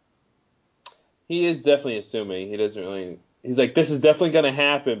 He is definitely assuming. He doesn't really. He's like, this is definitely going to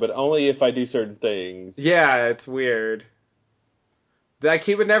happen, but only if I do certain things. Yeah, it's weird. Like,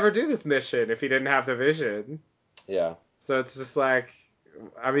 he would never do this mission if he didn't have the vision. Yeah. So it's just like,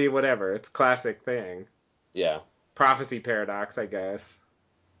 I mean, whatever. It's a classic thing. Yeah. Prophecy paradox, I guess.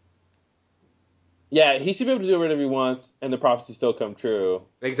 Yeah, he should be able to do whatever he wants, and the prophecy still come true.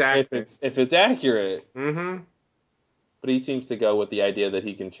 Exactly. If it's accurate. Mm-hmm. But he seems to go with the idea that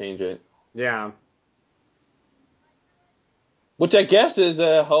he can change it. Yeah. Which I guess is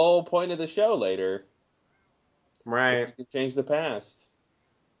a whole point of the show later. Right. He can change the past.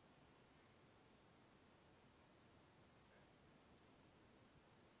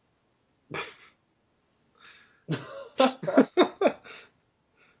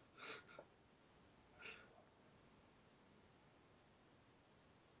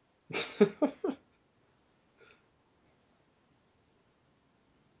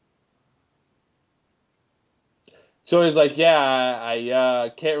 So he's like, yeah,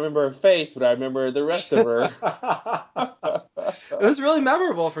 I can't remember her face, but I remember the rest of her. It was really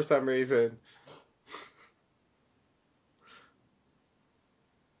memorable for some reason.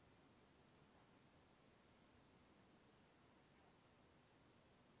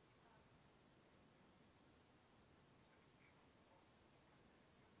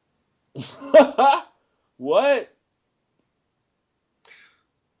 What?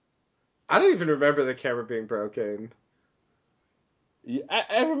 I don't even remember the camera being broken. Yeah,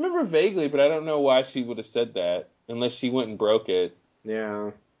 I remember vaguely, but I don't know why she would have said that unless she went and broke it.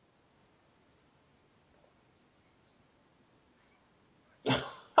 Yeah.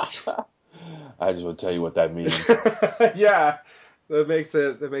 I just want to tell you what that means. Yeah, that makes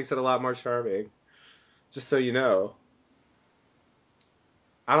it a lot more charming. Just so you know,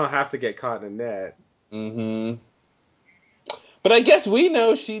 I don't have to get caught in a net. Mm-hmm. But I guess we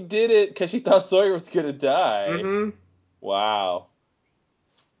know she did it because she thought Sawyer was gonna die. Mm-hmm. Wow.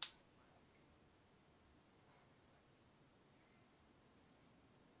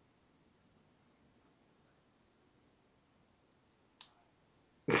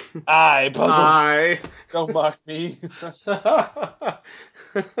 I puzzle. I. Don't mock me.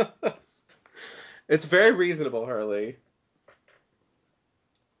 It's very reasonable, Hurley.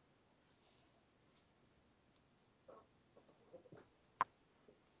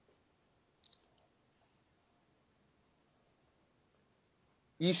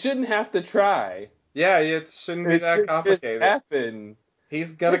 You shouldn't have to try. Yeah, it shouldn't be It that should just complicated. happen.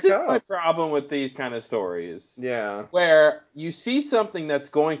 He's gonna This is my come. problem with these kind of stories. Yeah. Where you see something that's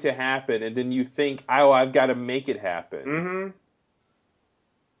going to happen and then you think, oh, I've got to make it happen. Mm-hmm.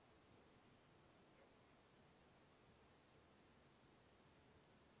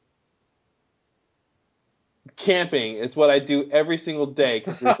 Camping is what I do every single day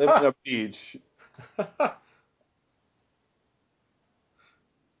because we live on a beach.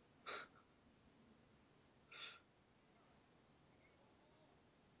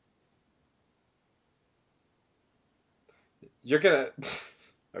 You're gonna.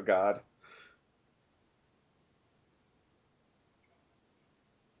 Oh God.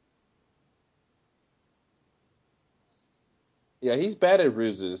 Yeah, he's bad at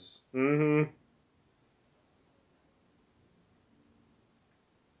ruses. Mm-hmm.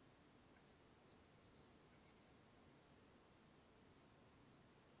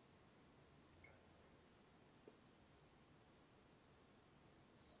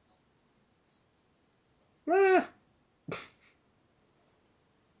 Eh.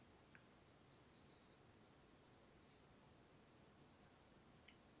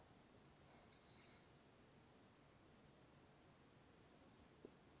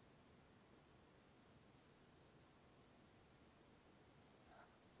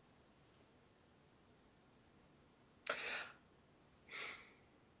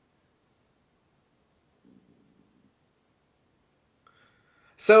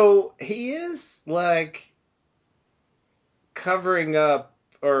 So he is like covering up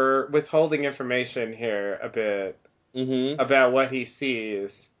or withholding information here a bit Mm-hmm. about what he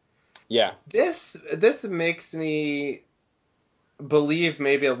sees. Yeah. This makes me believe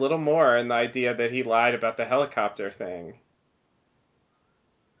maybe a little more in the idea that he lied about the helicopter thing.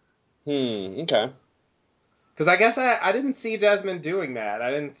 Okay. Because I guess I didn't see Desmond doing that.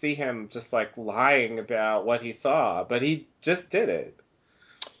 I didn't see him just like lying about what he saw, but he just did it.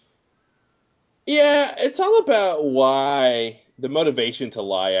 Yeah, it's all about why the motivation to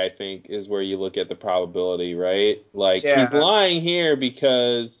lie, I think, is where you look at the probability, right? Like he's Yeah, lying here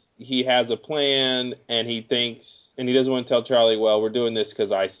because he has a plan and he thinks and he doesn't want to tell Charlie, well, we're doing this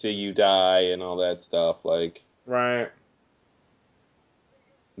because I see you die and all that stuff. Like, right.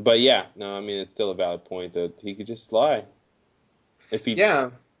 but yeah, no, I mean it's still a valid point that he could just lie if he Yeah,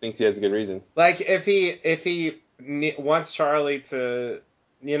 thinks he has a good reason. like if he wants Charlie to,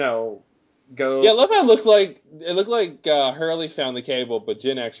 you know, Yeah, go. I love how it looked like Hurley found the cable, but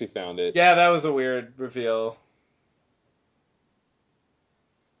Jen actually found it. Yeah, that was a weird reveal.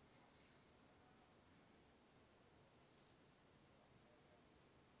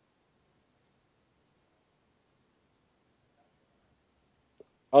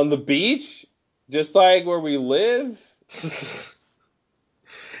 On the beach, just like where we live.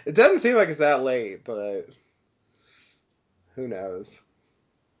 It doesn't seem like it's that late, but who knows?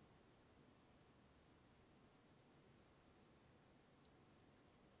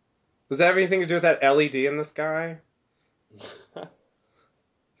 Does that have anything to do with that LED in the sky?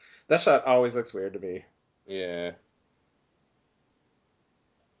 That shot always looks weird to me. Yeah.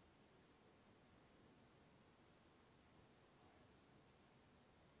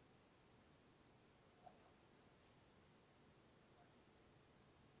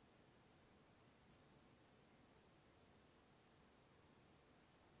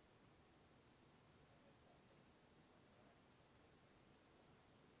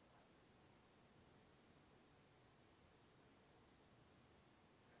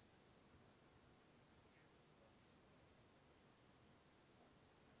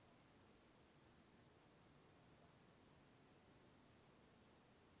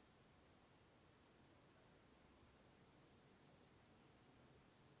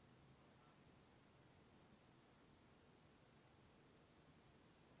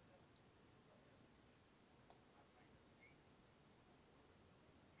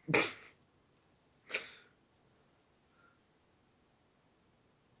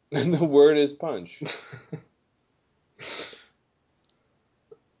 And the word is punch.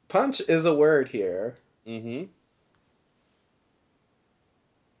 Punch is a word here. Mm-hmm.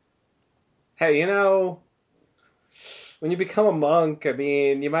 Hey, you know, when you become a monk, I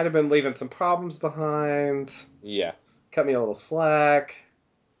mean, you might have been leaving some problems behind. Yeah. Cut me a little slack.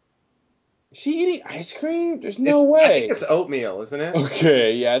 Is she eating ice cream? There's no way. I think it's oatmeal, isn't it?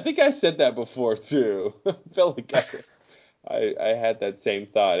 Okay, yeah, I think I said that before too. I felt like I had that same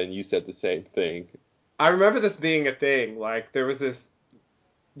thought, and you said the same thing. I remember this being a thing. Like, there was this,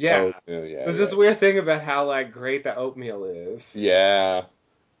 yeah, there's this weird thing about how, like, great the oatmeal is. Yeah.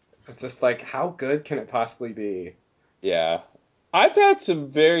 It's just like, how good can it possibly be? Yeah. I've had some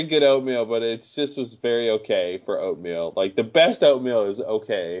very good oatmeal, but it just was very okay for oatmeal. Like, the best oatmeal is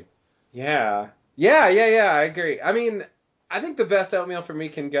okay. Yeah. Yeah, I agree. I mean, I think the best oatmeal for me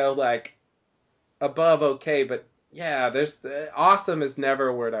can go, like, above okay, but yeah, awesome is never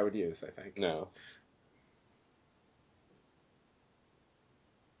a word I would use, I think. No.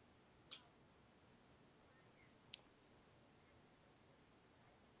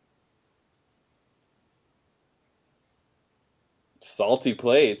 Salty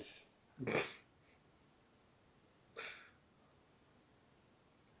plates.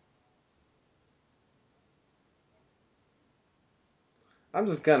 I'm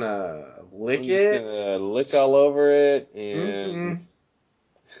just gonna lick I'm just gonna lick all over it, and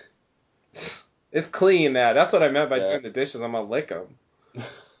it's clean now. That's what I meant by doing the dishes. I'm gonna lick them.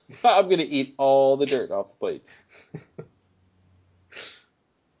 I'm gonna eat all the dirt off the plates.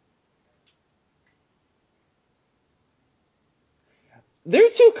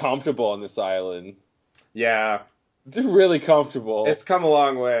 They're too comfortable on this island. Yeah. They're really comfortable. It's come a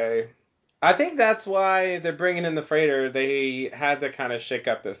long way. I think that's why they're bringing in the freighter. They had to kind of shake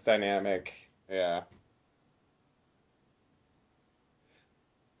up this dynamic. Yeah.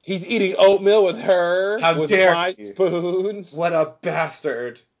 He's eating oatmeal with her. How dare my spoon. What a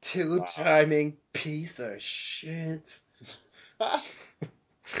bastard. Two-timing piece of shit.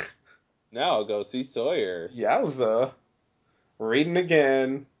 Now I'll go see Sawyer. Yowza. Reading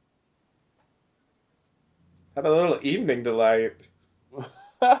again. Have a little evening delight.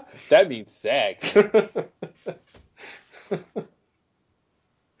 That means sex.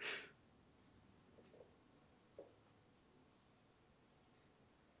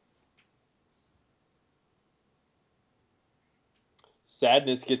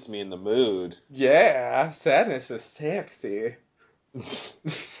 Sadness gets me in the mood. Yeah, sadness is sexy.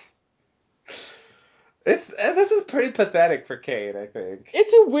 This is pretty pathetic for Kate, I think.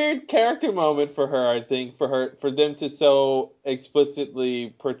 It's a weird character moment for her, I think, for them to so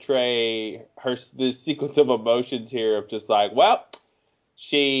explicitly portray this sequence of emotions here of just like, well,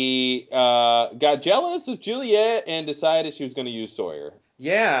 she got jealous of Juliet and decided she was going to use Sawyer.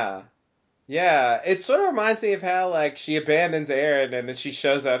 Yeah. Yeah, it sort of reminds me of how, like, she abandons Aaron and then she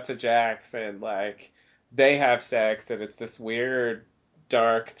shows up to Jax and, like, they have sex and it's this weird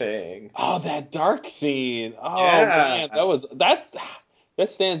dark thing. Oh, that dark scene. Oh, yeah. Man, that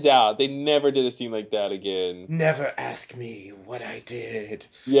stands out. They never did a scene like that again. Never ask me what I did.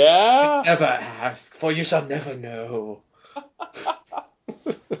 Yeah? Never ask, for you shall never know.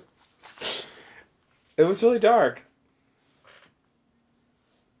 It was really dark.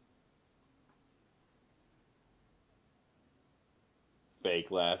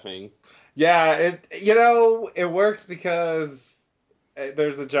 Fake laughing. Yeah, it works because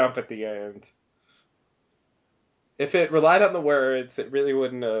there's a jump at the end. If it relied on the words, it really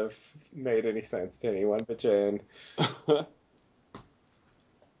wouldn't have made any sense to anyone but Jane.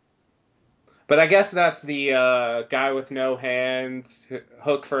 But I guess that's the guy with no hands,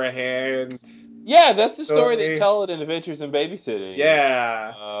 hook for a hand. Yeah, that's the story they tell it in Adventures in Babysitting.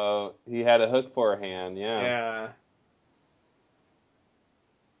 Yeah. He had a hook for a hand, yeah. Yeah.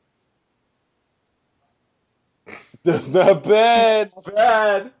 That's not bad.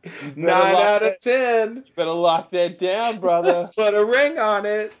 Bad. 9 out of 10. You better lock that down, brother. Put a ring on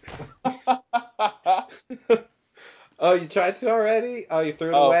it. Oh, you tried to already? Oh, you threw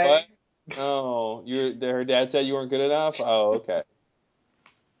it away? What? Oh, her dad said you weren't good enough? Oh, okay.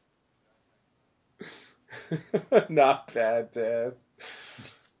 Not bad, Tess.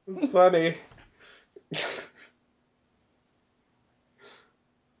 It's funny.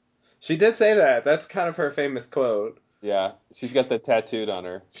 She did say that. That's kind of her famous quote. Yeah, she's got that tattooed on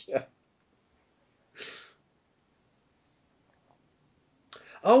her. Yeah.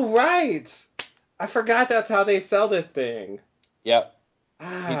 Oh, right. I forgot that's how they sell this thing. Yep.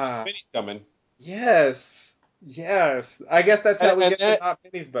 Ah. Spinny's coming. Yes. Yes, I guess that's how we get to Not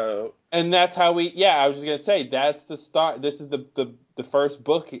Penny's Boat. And that's how I was just gonna say that's the start. This is the first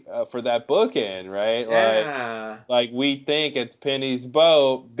book for that bookend, right? Yeah. Like we think it's Penny's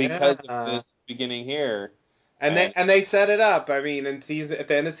boat because of this beginning here. And they set it up. I mean, at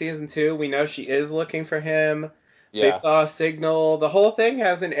the end of season 2, we know she is looking for him. Yeah. They saw a signal. The whole thing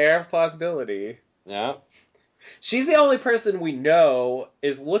has an air of plausibility. Yeah. She's the only person we know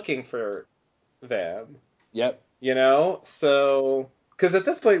is looking for them. Yep. You know? So, because at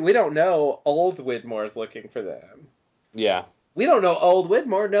this point, we don't know old Widmore's looking for them. Yeah. We don't know old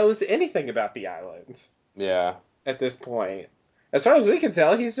Widmore knows anything about the island. Yeah. At this point. As far as we can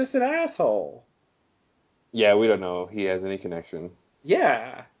tell, he's just an asshole. Yeah, we don't know he has any connection.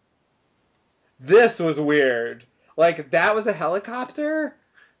 Yeah. This was weird. Like, that was a helicopter?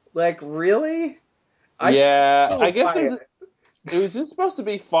 Like, really? I guess it was just supposed to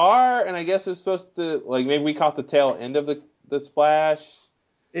be far, and I guess it was supposed to, like, maybe we caught the tail end of the splash.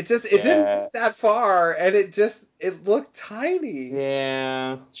 It didn't look that far, and it looked tiny.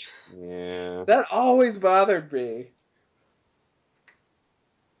 Yeah. Yeah. That always bothered me.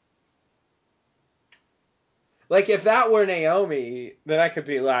 Like, if that were Naomi, then I could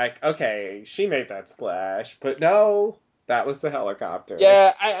be like, okay, she made that splash. But no, that was the helicopter.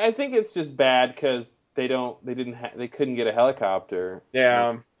 Yeah, I think it's just bad because they couldn't get a helicopter.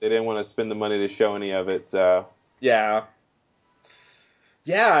 Yeah. They didn't want to spend the money to show any of it, so. Yeah.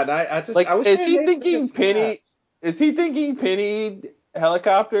 Yeah, and I just, like, I wish is he thinking Penny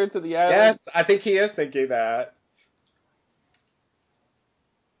helicopter to the island? Yes, I think he is thinking that.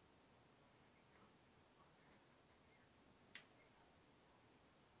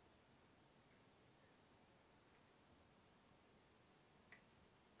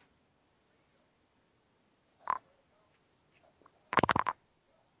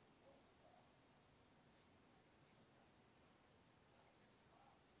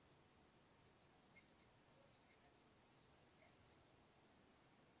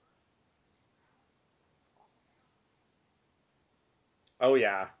 Oh,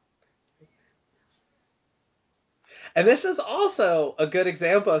 yeah. And this is also a good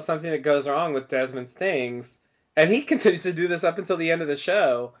example of something that goes wrong with Desmond's things. And he continues to do this up until the end of the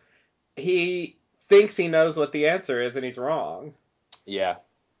show. He thinks he knows what the answer is, and he's wrong. Yeah.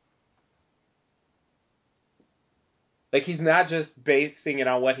 Like, he's not just basing it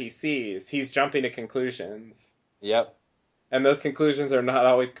on what he sees. He's jumping to conclusions. Yep. And those conclusions are not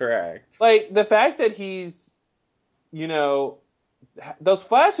always correct. Like, the fact that he's, those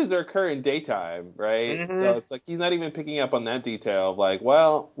flashes occur in daytime, right? Mm-hmm. So it's like he's not even picking up on that detail of like,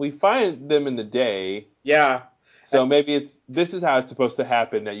 well, we find them in the day. Yeah. So maybe this is how it's supposed to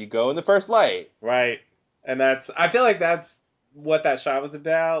happen, that you go in the first light. Right. And I feel like that's what that shot was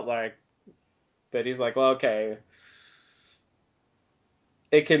about. Like, that he's like, well, okay.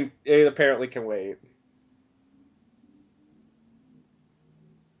 It apparently can wait.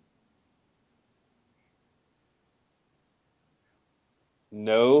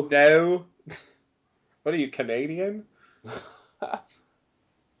 No. No. What are you, Canadian?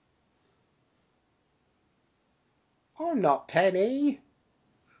 I'm not Penny.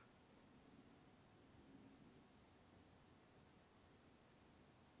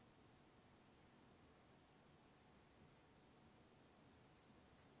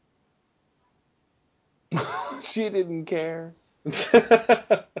 She didn't care.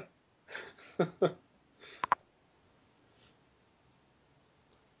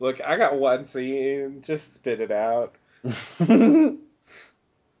 Look, I got one scene. Just spit it out.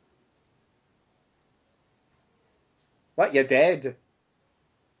 What, you dead?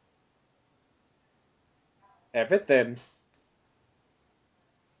 Everything.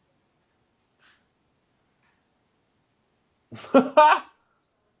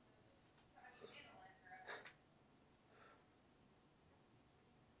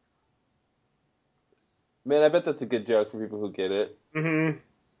 Man, I bet that's a good joke for people who get it. Mm-hmm.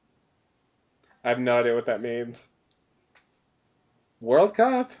 I have no idea what that means. World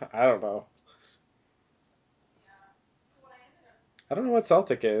Cup? I don't know. I don't know what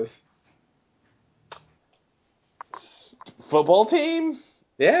Celtic is. Football team?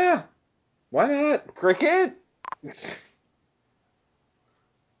 Yeah. Why not? Cricket?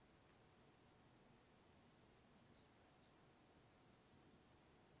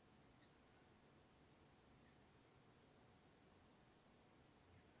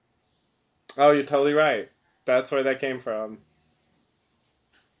 Oh, you're totally right. That's where that came from.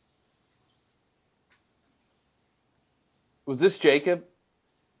 Was this Jacob?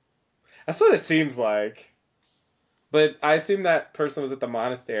 That's what it seems like. But I assume that person was at the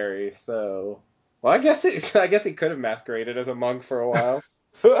monastery, so... Well, I guess he could have masqueraded as a monk for a while.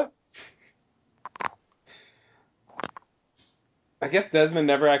 I guess Desmond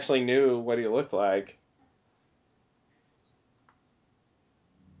never actually knew what he looked like.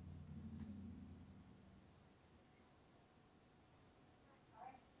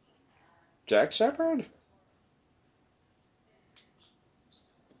 Jack Shephard?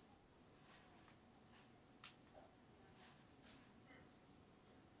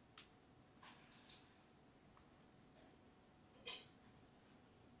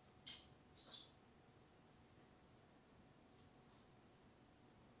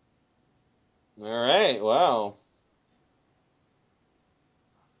 All right, wow.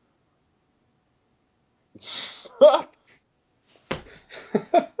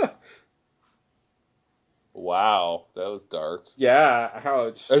 Wow, that was dark. Yeah,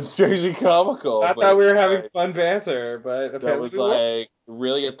 ouch. And strangely comical. I thought we were having fun banter, but apparently that was we weren't. like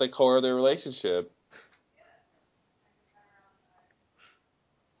really at the core of their relationship.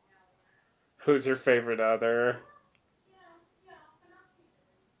 Who's your favorite other?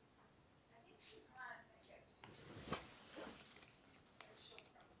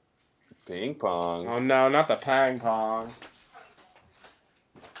 Ping pong. Oh no, not the ping pong.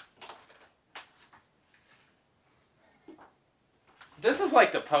 This is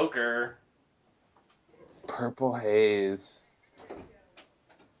like the poker. Purple haze.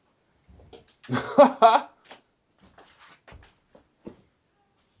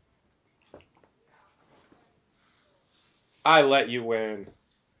 I let you win.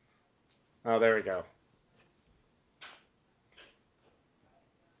 Oh, there we go.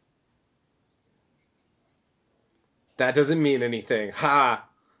 That doesn't mean anything. Ha!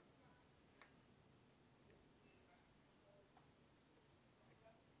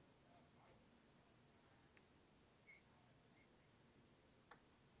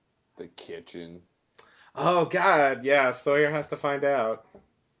 The kitchen. Oh God, yeah. Sawyer has to find out.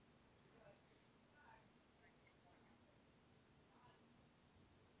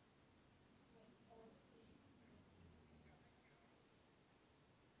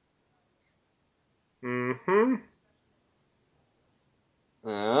 Mm-hmm.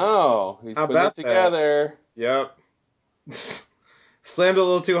 Oh, he's How putting it about that? together. Yep. Slammed a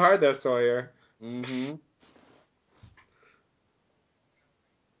little too hard there, Sawyer. Mm-hmm.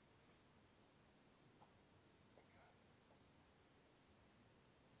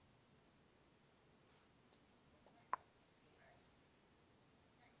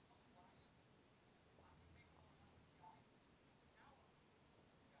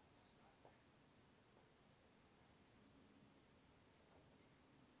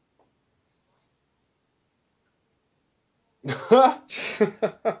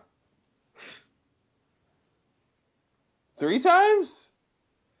 Three times?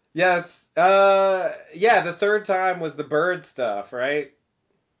 Yeah, yeah, the third time was the bird stuff, right?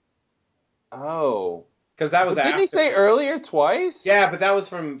 Oh. Because that was But didn't after. he say earlier twice? Yeah, but that was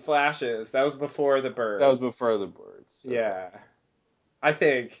from Flashes. That was before the bird. That was before the birds. Okay. Yeah. I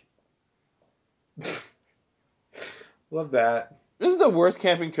think. Love that. This is the worst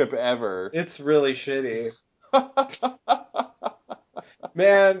camping trip ever. It's really shitty.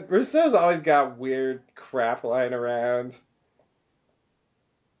 Man, Rousseau's always got weird crap lying around.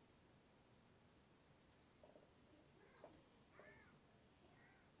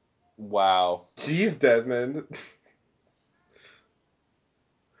 Wow. Jeez, Desmond.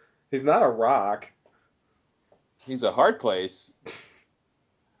 He's not a rock. He's a hard place.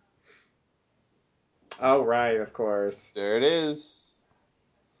 Oh, right, of course. There it is.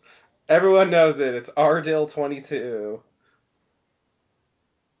 Everyone knows it. It's Ardil 22.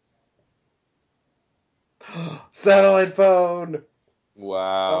 Satellite phone.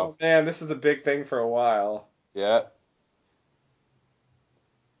 Wow. Oh man, this is a big thing for a while. Yeah.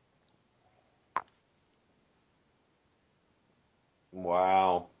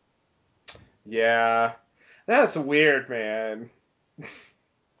 Wow. Yeah. That's weird, man.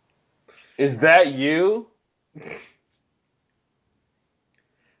 Is that you?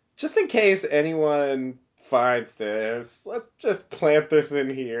 Just in case anyone finds this, let's just plant this in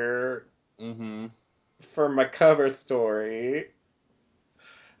here Mm-hmm. for my cover story.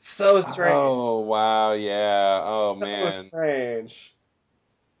 So strange. Oh, wow, yeah. Oh, So man. strange.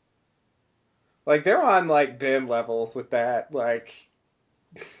 Like they're on like bin levels with that, like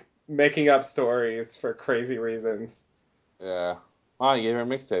making up stories for crazy reasons. Yeah. Oh, you gave her a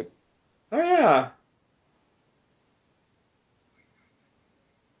mixtape. Oh yeah.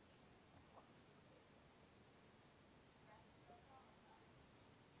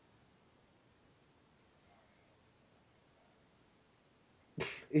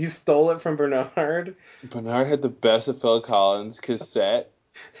 He stole it from Bernard. Bernard had the best of Phil Collins cassette.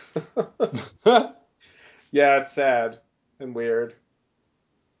 Yeah, it's sad and weird.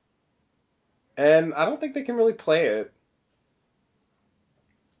 And I don't think they can really play it.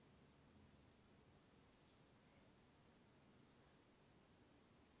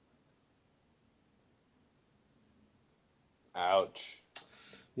 Ouch.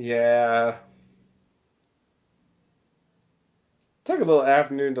 Yeah. Took a little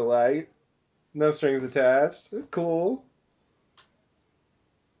afternoon delight. No strings attached. It's cool.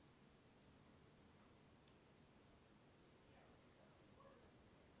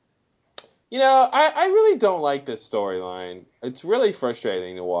 You know, I really don't like this storyline. It's really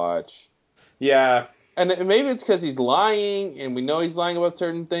frustrating to watch. Yeah. And maybe it's because he's lying, and we know he's lying about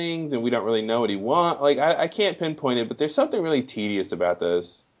certain things, and we don't really know what he wants. Like, I can't pinpoint it, but there's something really tedious about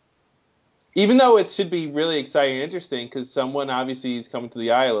this. Even though it should be really exciting and interesting, because someone obviously is coming to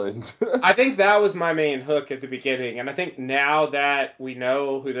the island. I think that was my main hook at the beginning, and I think now that we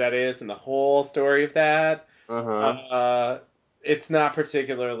know who that is and the whole story of that, it's not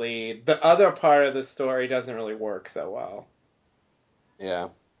particularly... The other part of the story doesn't really work so well. Yeah.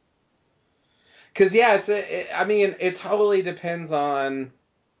 Because, yeah, I mean, it totally depends on...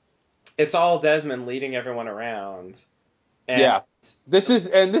 It's all Desmond leading everyone around. And yeah. This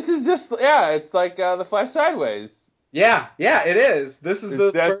is just, it's like the Flash Sideways. Yeah, it is. This is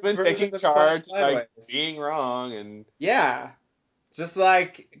the first version taking of charge, Flash Sideways. Like being wrong, and just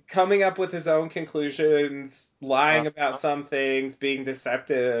like coming up with his own conclusions, lying about some things, being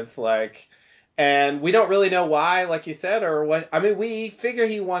deceptive, like, and we don't really know why, like you said, or what. I mean, we figure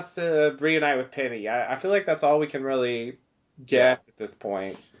he wants to reunite with Penny. I feel like that's all we can really guess at this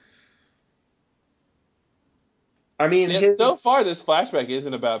point. I mean, so far this flashback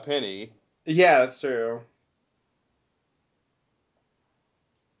isn't about Penny. Yeah, that's true.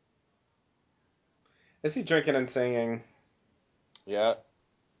 Is he drinking and singing? Yeah.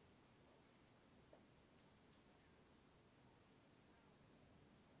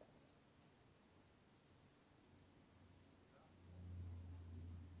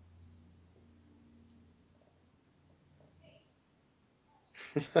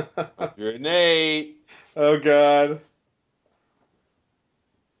 Grenade. Oh God.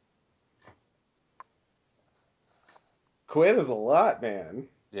 Quinn is a lot, man.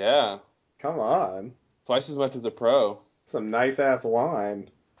 Yeah. Come on. Twice as much as the pro. Some nice ass wine.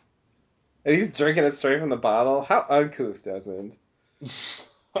 And he's drinking it straight from the bottle. How uncouth, Desmond.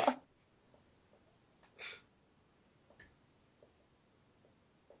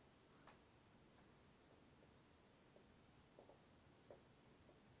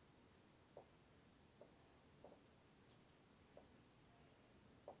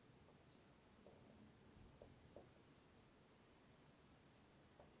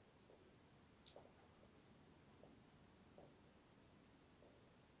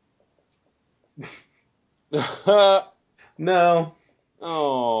 No.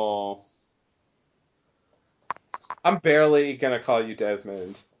 Oh. I'm barely gonna call you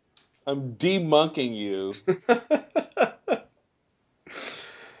Desmond. I'm demonking you.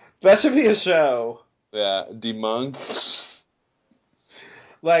 That should be a show. Yeah, demonk.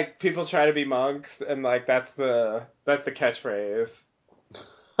 Like people try to be monks, and like that's the catchphrase.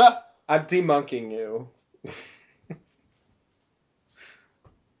 I'm demonking you.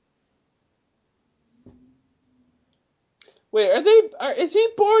 Wait, is he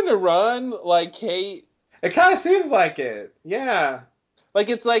born to run like Kate? It kind of seems like it. Yeah. Like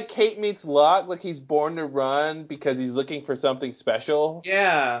it's like Kate meets Locke, like he's born to run because he's looking for something special.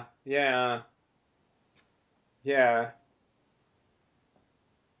 Yeah.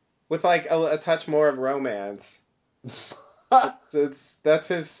 With like a touch more of romance. That's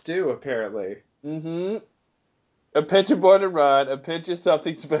his stew, apparently. Mm-hmm. A pinch of born to run, a pinch of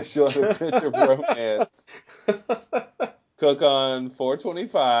something special, and a pinch of romance. Cook on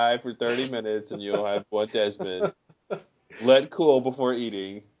 425 for 30 minutes, and you'll have one Desmond. Let cool before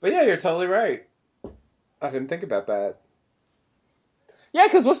eating. But yeah, you're totally right. I didn't think about that. Yeah,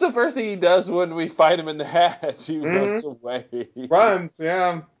 because what's the first thing he does when we fight him in the hatch? He runs away. Runs,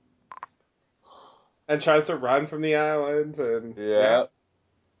 yeah. And tries to run from the island. And yeah.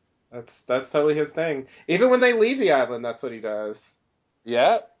 That's totally his thing. Even when they leave the island, that's what he does.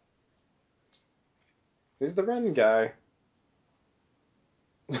 Yeah. He's the run guy.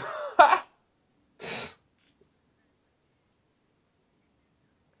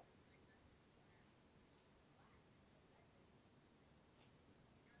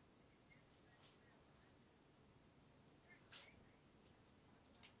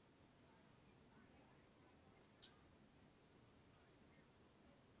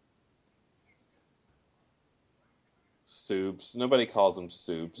 soups. Nobody calls them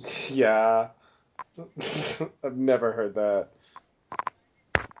soups. Yeah. I've never heard that.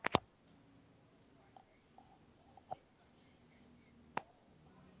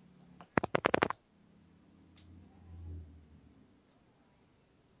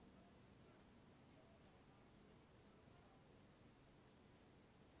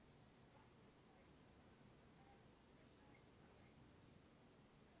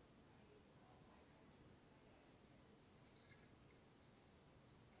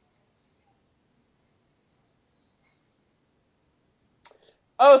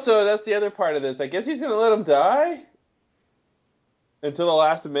 Oh, so that's the other part of this. I guess he's gonna let him die until the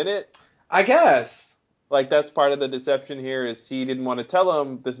last minute. I guess. Like that's part of the deception here is he didn't want to tell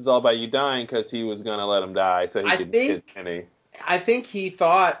him this is all about you dying because he was gonna let him die so he could get Penny. I think he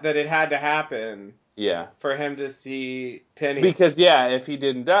thought that it had to happen. Yeah. For him to see Penny. Because if he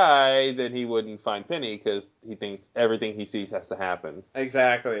didn't die, then he wouldn't find Penny because he thinks everything he sees has to happen.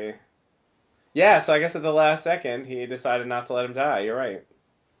 Exactly. Yeah, so I guess at the last second he decided not to let him die. You're right.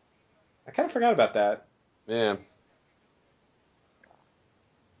 I kind of forgot about that. Yeah.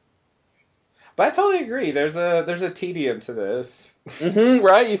 But I totally agree. There's a tedium to this. Mm-hmm,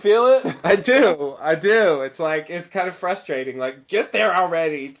 right? You feel it? I do. It's like it's kind of frustrating. Like, get there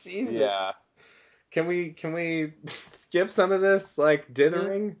already. Jesus. Yeah. Can we skip some of this like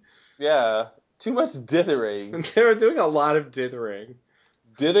dithering? Yeah. Too much dithering. They were doing a lot of dithering.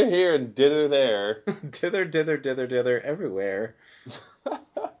 Dither here and dither there. dither everywhere.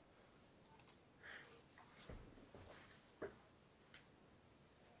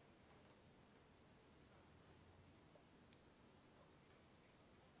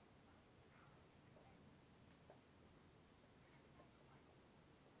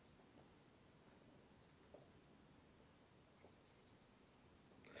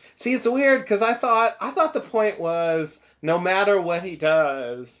 See, it's weird because I thought the point was no matter what he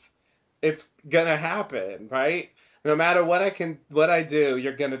does, it's gonna happen, right? No matter what I do,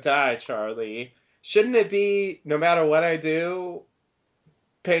 you're gonna die, Charlie. Shouldn't it be no matter what I do,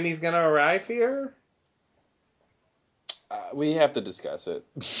 Penny's gonna arrive here? We have to discuss it.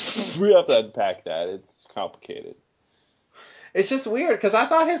 We have to unpack that. It's complicated. It's just weird because I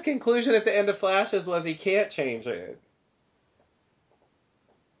thought his conclusion at the end of Flashes was he can't change it.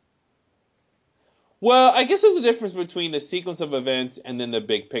 Well, I guess there's a difference between the sequence of events and then the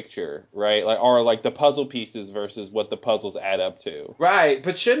big picture, right? Like the puzzle pieces versus what the puzzles add up to. Right,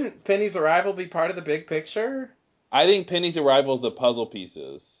 but shouldn't Penny's arrival be part of the big picture? I think Penny's arrival is the puzzle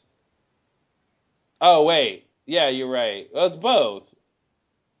pieces. Oh, wait. Yeah, you're right. Well, it's both.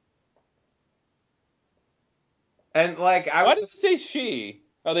 And like Why does it say she?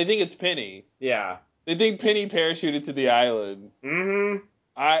 Oh, they think it's Penny. Yeah. They think Penny parachuted to the island. Mm-hmm.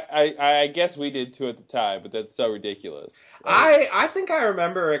 I guess we did too at the time, but that's so ridiculous. I think I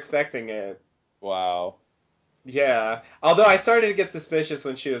remember expecting it. Wow. Yeah. Although I started to get suspicious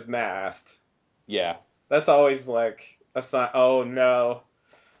when she was masked. Yeah. That's always like a sign. Oh no.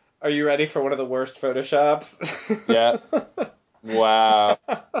 Are you ready for one of the worst Photoshops? Yeah. Wow.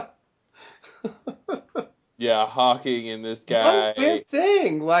 Yeah, Hawking and this guy. What a weird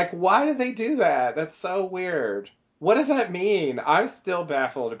thing. Like, why did they do that? That's so weird. What does that mean? I'm still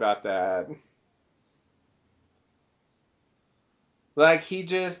baffled about that. Like, he's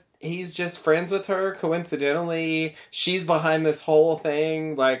just friends with her coincidentally. She's behind this whole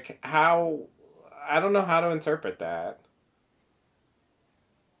thing. Like, how? I don't know how to interpret that.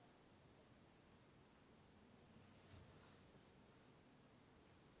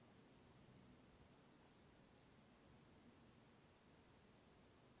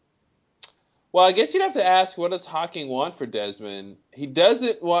 Well, I guess you'd have to ask, what does Hawking want for Desmond? He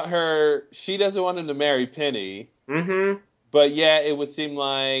doesn't want her. She doesn't want him to marry Penny. Mm-hmm. But yeah, it would seem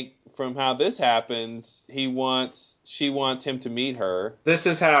like from how this happens, she wants him to meet her. This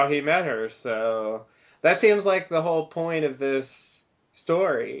is how he met her, so that seems like the whole point of this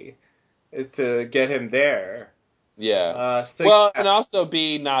story is to get him there. Yeah. And also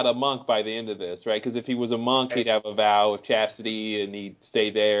be not a monk by the end of this, right? Because if he was a monk, he'd have a vow of chastity and he'd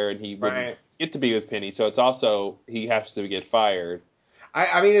stay there and he wouldn't get to be with Penny. So it's also he has to get fired.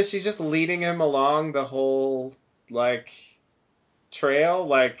 I mean, is she just leading him along the whole like trail?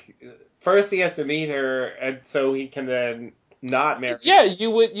 Like first he has to meet her, and so he can then not marry. Yeah,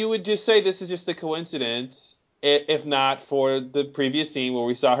 you would just say this is just a coincidence, if not for the previous scene where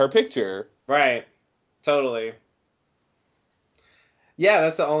we saw her picture. Right. Totally. Yeah,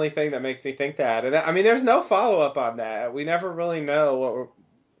 that's the only thing that makes me think that. And I mean, there's no follow up on that. We never really know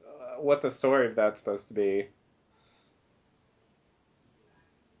what the story of that's supposed to be.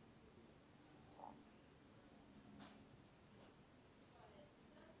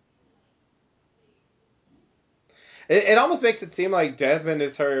 It almost makes it seem like Desmond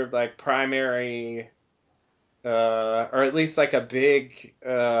is her like primary, or at least like a big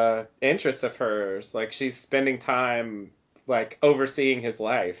interest of hers. Like she's spending time like overseeing his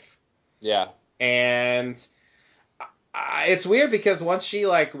life. Yeah. And it's weird because once she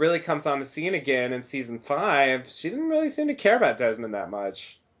like really comes on the scene again in season 5, she didn't really seem to care about Desmond that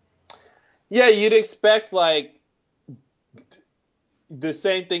much. Yeah, you'd expect like the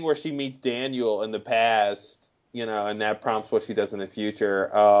same thing where she meets Daniel in the past, and that prompts what she does in the future.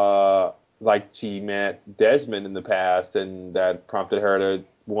 Like she met Desmond in the past, and that prompted her to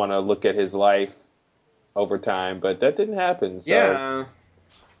want to look at his life over time, but that didn't happen. So.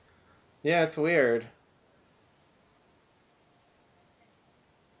 Yeah, it's weird.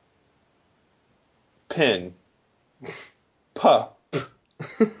 Pin. Puh.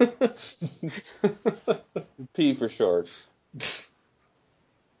 P for short.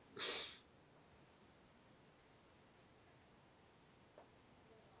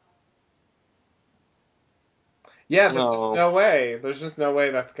 Yeah, there's just no way. There's just no way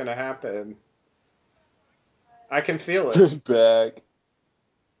that's gonna happen. I can feel it. Back.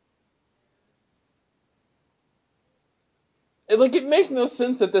 It makes no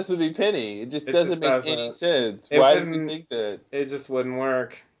sense that this would be Penny. It just doesn't make any sense. Why do we think that? It just wouldn't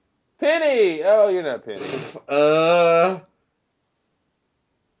work. Penny! Oh, you're not Penny.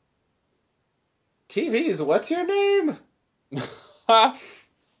 TVs, what's your name?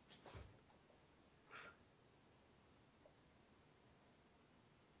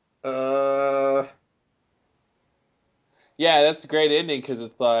 Yeah, that's a great ending because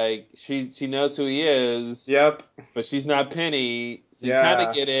it's like she knows who he is. Yep. But she's not Penny, so you kind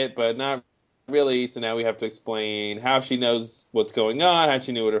of get it, but not really. So now we have to explain how she knows what's going on, how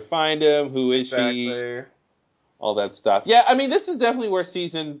she knew where to find him, who is she, all that stuff. Yeah, I mean, this is definitely where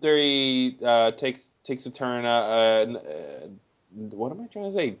season 3 takes a turn. What am I trying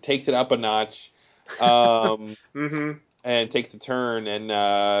to say? Takes it up a notch. Mm-hmm. And takes a turn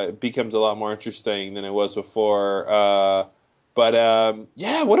and becomes a lot more interesting than it was before. But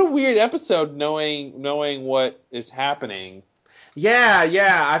what a weird episode knowing what is happening.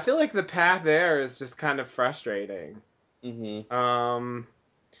 Yeah, I feel like the path there is just kind of frustrating. Mm-hmm.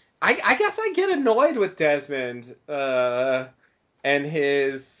 I guess I get annoyed with Desmond and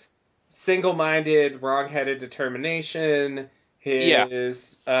his single-minded, wrong-headed determination,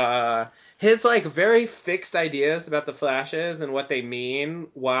 his like very fixed ideas about the Flashes and what they mean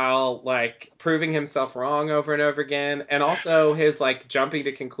while like proving himself wrong over and over again, and also his like jumping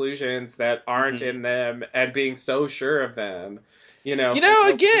to conclusions that aren't in them and being so sure of them.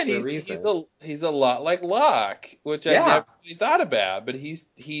 Again, he's a lot like Locke, which I never really thought about, but he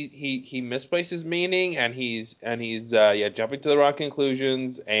misplaces meaning and he's jumping to the wrong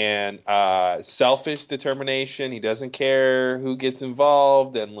conclusions and selfish determination. He doesn't care who gets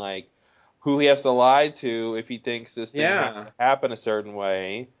involved and like who he has to lie to if he thinks this thing has to happen a certain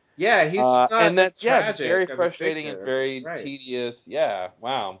way. Yeah, he's just not and that's tragic very frustrating and very tedious. Yeah,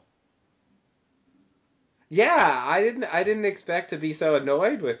 wow. Yeah, I didn't expect to be so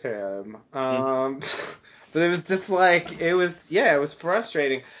annoyed with him. But it was just like it was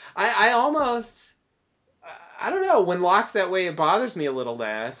frustrating. I almost I don't know, when Locke's that way it bothers me a little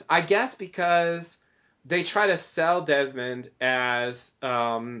less. I guess because they try to sell Desmond as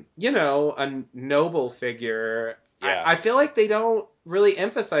a noble figure. Yeah. I feel like they don't really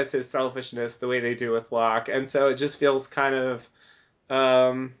emphasize his selfishness the way they do with Locke, and so it just feels kind of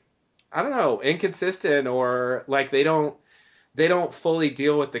I don't know, inconsistent, or like they don't fully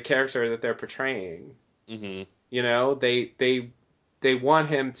deal with the character that they're portraying. Mm-hmm. They want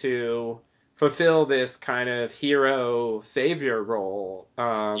him to fulfill this kind of hero savior role.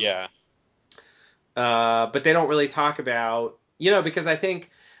 But they don't really talk about, because I think,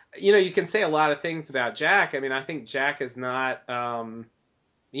 you can say a lot of things about Jack. I mean, I think Jack is not,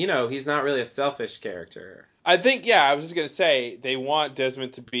 he's not really a selfish character. I think, I was just going to say, they want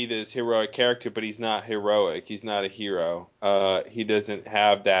Desmond to be this heroic character, but he's not heroic. He's not a hero. He doesn't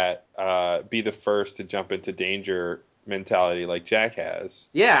have that be the first to jump into danger mentality like Jack has.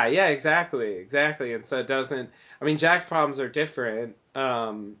 Yeah, exactly. And so it doesn't, I mean, Jack's problems are different,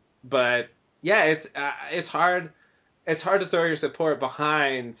 but yeah, it's hard to throw your support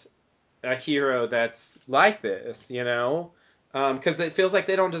behind a hero that's like this, because it feels like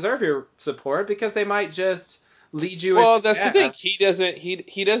they don't deserve your support because they might just lead you. Well, that's the thing. He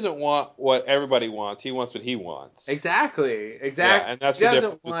doesn't want what everybody wants. He wants what he wants. Exactly. Yeah, and that's he the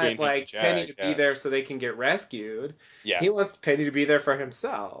doesn't difference want between Jack, Penny to be there so they can get rescued. Yeah. He wants Penny to be there for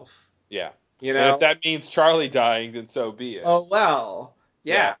himself. Yeah. And if that means Charlie dying, then so be it. Oh well.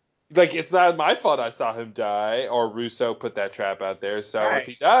 Yeah. like, it's not my fault I saw him die, or Russo put that trap out there. So Right. if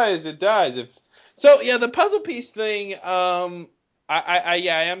he dies, it dies. So yeah, the puzzle piece thing. I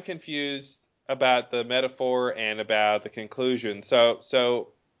am confused about the metaphor and about the conclusion. So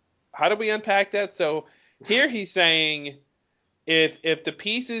how do we unpack that? So here he's saying, if the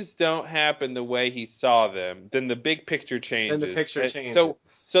pieces don't happen the way he saw them, then the big picture changes. Then the picture changes.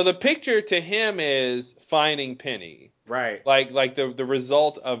 So the picture to him is finding Penny. Right. Like the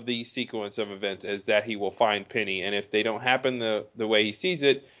result of the sequence of events is that he will find Penny, and if they don't happen the way he sees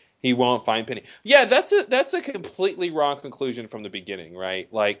it, he won't find Penny. Yeah, that's a completely wrong conclusion from the beginning,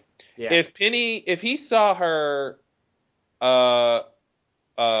 right? Like, if he saw her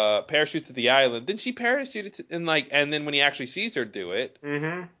parachute to the island, then she parachuted to, and then when he actually sees her do it,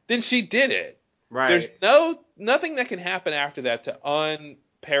 then she did it. Right. There's nothing that can happen after that to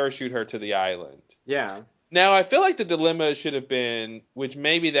unparachute her to the island. Yeah. Now, I feel like the dilemma should have been, which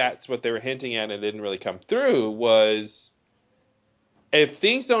maybe that's what they were hinting at and it didn't really come through, was if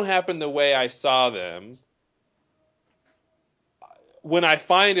things don't happen the way I saw them, when I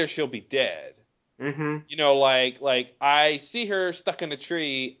find her, she'll be dead. You know, like I see her stuck in a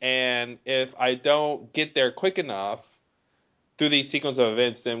tree, and if I don't get there quick enough through these sequence of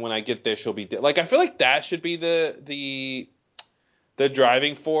events, then when I get there, she'll be dead. Like, I feel like that should be the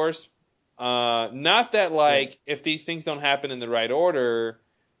driving force. Not that, like, if these things don't happen in the right order,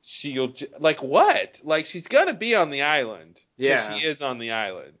 she'll like what? Like, she's gonna be on the island. Yeah, she is on the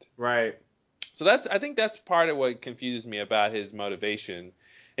island. Right. So I think that's part of what confuses me about his motivation,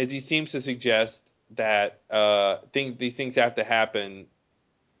 is he seems to suggest that these things have to happen,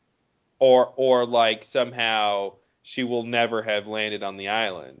 or like somehow she will never have landed on the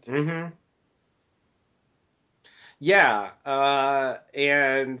island. Yeah,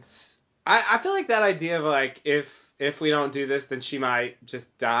 and I feel like that idea of, like, if we don't do this, then she might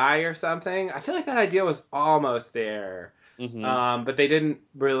just die or something. I feel like that idea was almost there, but they didn't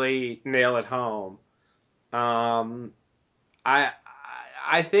really nail it home.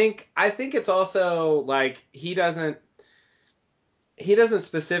 I think it's also, like, he doesn't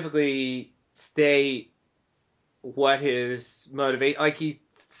specifically state what his motivate. Like, he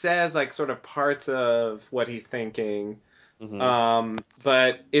says, like, sort of parts of what he's thinking.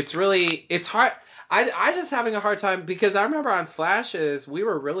 But it's hard. I just having a hard time, because I remember on Flashes we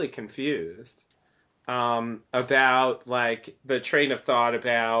were really confused about, like, the train of thought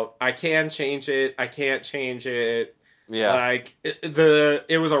about I can change it, I can't change it. Yeah. Like,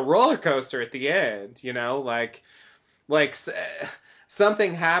 it was a roller coaster at the end, you know, like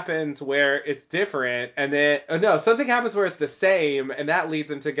something happens where it's different, and then something happens where it's the same, and that leads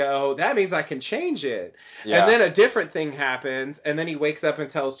him to go, that means I can change it. Yeah. And then a different thing happens, and then he wakes up and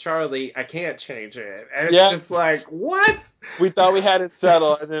tells Charlie, I can't change it. And it's just like, what? We thought we had it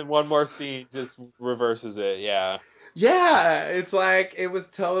settled, and then one more scene just reverses it. Yeah. Yeah, it's like, it was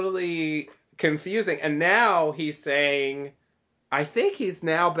totally confusing. And now he's saying, I think he's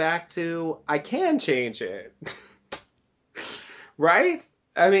now back to, I can change it. Right?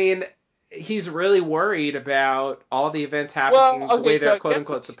 I mean, he's really worried about all the events happening the way they're quote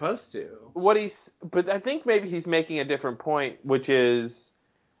unquote supposed to. But I think maybe he's making a different point, which is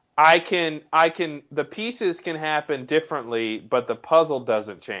the pieces can happen differently, but the puzzle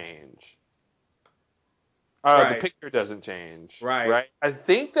doesn't change. The picture doesn't change. Right. I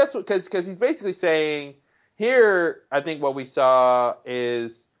think that's what, because he's basically saying here, I think what we saw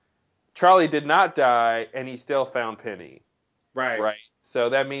is Charlie did not die, and he still found Penny. Right. So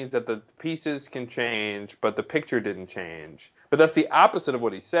that means that the pieces can change, but the picture didn't change. But that's the opposite of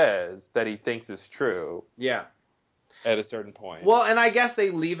what he says that he thinks is true. Yeah. At a certain point. Well, and I guess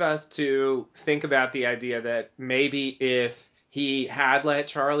they leave us to think about the idea that maybe if he had let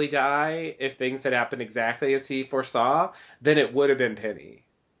Charlie die, if things had happened exactly as he foresaw, then it would have been Penny.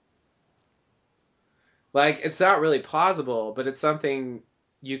 Like, it's not really plausible, but it's something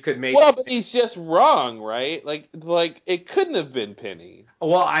you could make. Well, but he's just wrong, right? Like it couldn't have been Penny.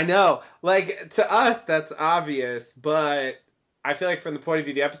 Well, I know. Like, to us, that's obvious, but I feel like from the point of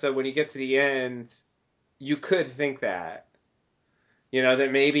view of the episode, when you get to the end, you could think that. You know,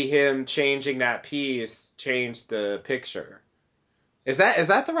 that maybe him changing that piece changed the picture. Is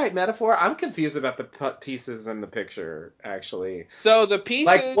that the right metaphor? I'm confused about the pieces in the picture, actually. So the pieces,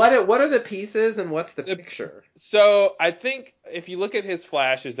 like, what are the pieces and what's the picture? So I think if you look at his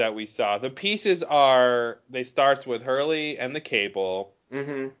flashes that we saw, the pieces they starts with Hurley and the cable.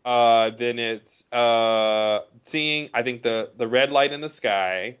 Then it's seeing, I think, the red light in the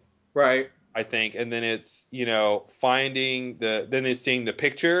sky. Right. I think, and then it's, you know, then it's seeing the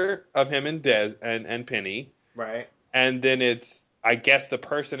picture of him and Des and Penny. Right. And then it's I guess the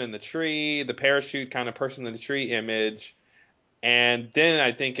person in the tree, the parachute kind of person in the tree image, and then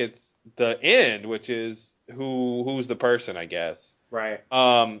I think it's the end, which is who's the person, I guess. Right.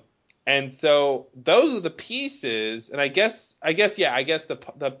 And so those are the pieces, and I guess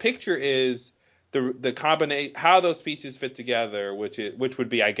the picture is the combination, how those pieces fit together, which would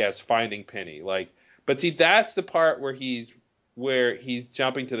be, I guess, finding Penny. Like, but see, that's the part where he's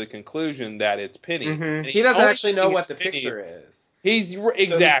jumping to the conclusion that it's Penny. Mm-hmm. He doesn't actually know what the picture is. He's exactly.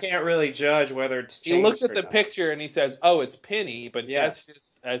 So he can't really judge whether it's changed. He looks at the picture and he says, "Oh, it's Penny," but that's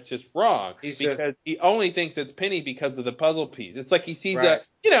just wrong. He only thinks it's Penny because of the puzzle piece. It's like he sees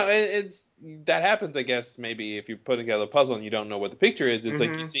it's that happens, I guess, maybe if you put together a puzzle and you don't know what the picture is. It's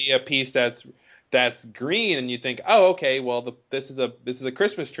like you see a piece that's green and you think, "Oh, okay, well this is a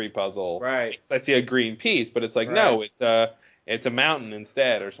Christmas tree puzzle." Right. I see a green piece, but it's like no, it's a mountain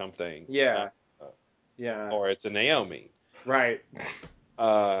instead or something. Yeah. Or it's a Naomi. Right.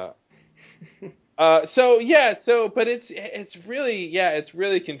 But it's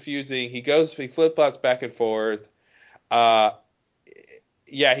really confusing. He flip-flops back and forth.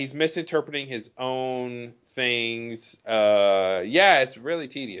 He's misinterpreting his own things. It's really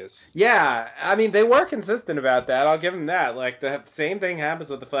tedious. Yeah, I mean, they were consistent about that. I'll give him that. Like, the same thing happens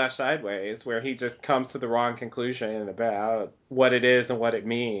with The Flash Sideways, where he just comes to the wrong conclusion about what it is and what it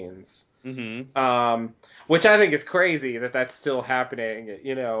means. Mm-hmm. Which I think is crazy that that's still happening,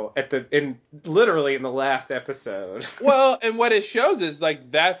 literally in the last episode. Well, and what it shows is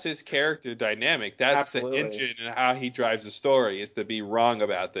like that's his character dynamic. That's Absolutely. The engine and how he drives the story is to be wrong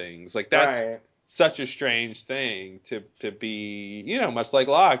about things. Like that's such a strange thing to be, much like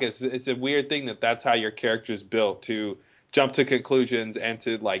Locke. It's a weird thing that's how your character is built, to jump to conclusions and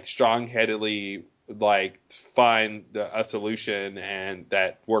to like strong-headedly like find a solution and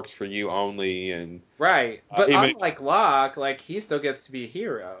that works for you only. And right, but unlike Locke, like he still gets to be a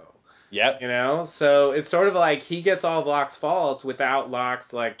hero. Yep. So it's sort of like he gets all of Locke's faults without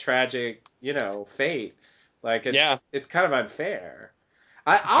Locke's like tragic, fate. Like it's kind of unfair.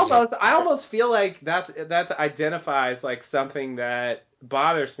 I almost feel like that identifies like something that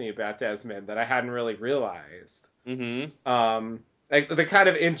bothers me about Desmond that I hadn't really realized. Mm-hmm. Like the kind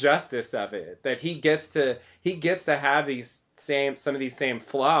of injustice of it, that he gets to have some of these same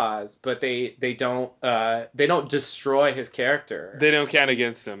flaws, but they don't destroy his character. They don't count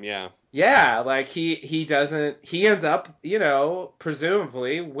against him, yeah. Yeah, like he ends up,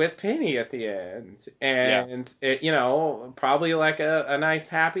 presumably with Penny at the end. And it, probably like a nice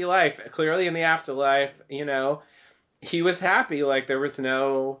happy life. Clearly in the afterlife, he was happy. Like it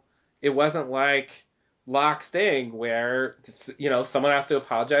wasn't like Locke's thing where, someone has to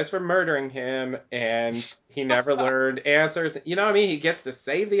apologize for murdering him and he never learned answers. You know what I mean? He gets to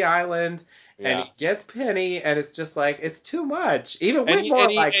save the island and he gets Penny, and it's just like, it's too much. Even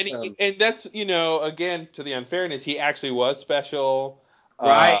Whitmore likes him. And that's, again, to the unfairness, he actually was special.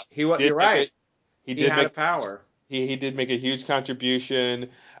 Right. You're right. He had a power. He did make a huge contribution.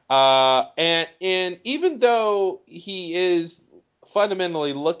 And even though he is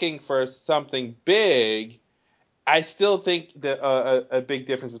fundamentally looking for something big, I still think that a big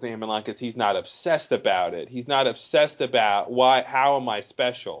difference between him and Locke is he's not obsessed about it. He's not obsessed about how am I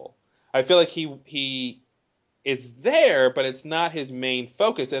special. I feel like he is there, but it's not his main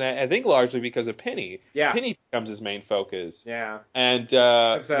focus, and I think largely because of Penny. Yeah. Penny becomes his main focus. Yeah. And he's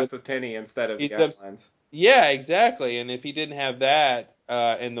obsessed with Penny instead of the island. Yeah, exactly. And if he didn't have that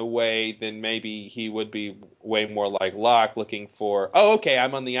in the way, then maybe he would be way more like Locke, looking for,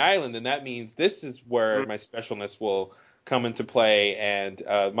 I'm on the island, and that means this is where my specialness will come into play, and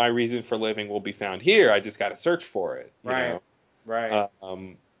my reason for living will be found here. I just got to search for it. Right. Right.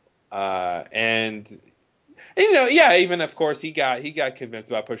 Even of course he got convinced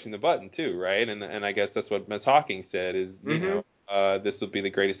about pushing the button too, right? And I guess that's what Miss Hawking said is, this would be the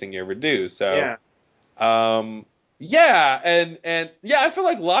greatest thing you ever do. So. I feel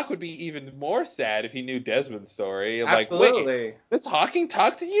like Locke would be even more sad if he knew Desmond's story. Absolutely. Like, wait, Miss Hawking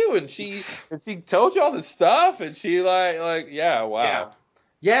talked to you and she told you all this stuff and she wow.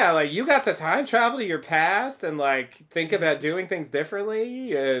 Yeah, like you got to time travel to your past and like think about doing things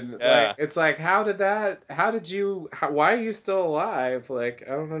differently, and like it's like why are you still alive? Like,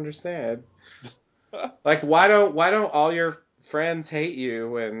 I don't understand. Like why don't all your friends hate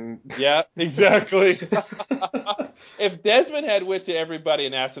you? And yeah, exactly. If Desmond had went to everybody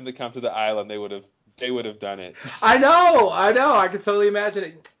and asked them to come to the island, they would have done it. I know. I can totally imagine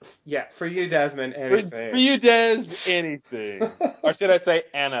it. Yeah, for you, Desmond, anything. For you, Des, anything. Or should I say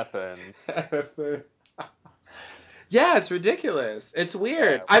anything? Yeah, it's ridiculous. It's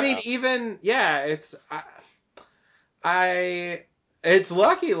weird. I mean, even it's It's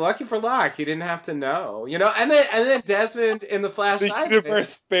lucky for Locke. He didn't have to know, you know. And then Desmond in the Flash The Sideways. universe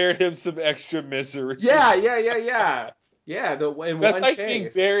spared him some extra misery. Yeah. Yeah, That's like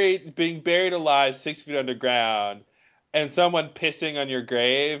being buried alive 6 feet underground, and someone pissing on your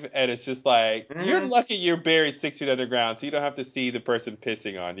grave, and it's just like, you're lucky you're buried 6 feet underground, so you don't have to see the person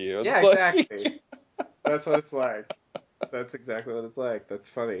pissing on you. Yeah, exactly. That's what it's like. That's exactly what it's like. That's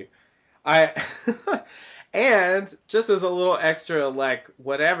funny. And just as a little extra, like,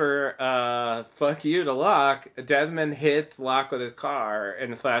 whatever, fuck you to Locke, Desmond hits Locke with his car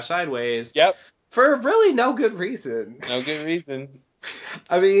in the Flash Sideways. Yep. For really no good reason. No good reason.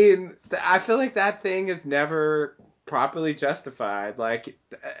 I mean, I feel like that thing is never properly justified. Like,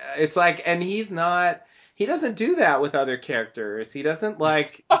 it's like, and he doesn't do that with other characters. He doesn't,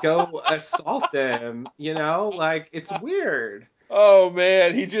 like, go assault them, you know? Like, it's weird. Oh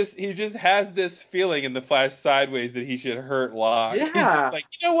man, he just has this feeling in the Flash Sideways that he should hurt Locke. Yeah. He's just like,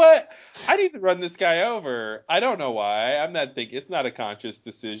 you know what? I need to run this guy over. I don't know why. I'm not thinking. It's not a conscious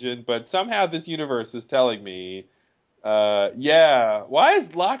decision, but somehow this universe is telling me, yeah. Why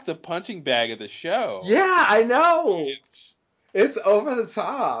is Locke the punching bag of the show? Yeah, I know. It's over the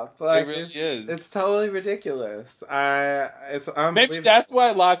top. Like, it really is. It's totally ridiculous. It's unbelievable. Maybe that's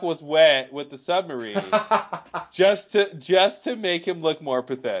why Locke was wet with the submarine, just to make him look more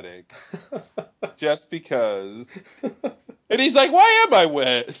pathetic, just because. And he's like, "Why am I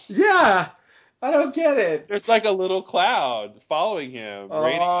wet?" Yeah, I don't get it. There's like a little cloud following him.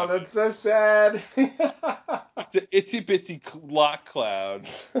 Oh, that's so sad. It's an itsy bitsy Locke cloud.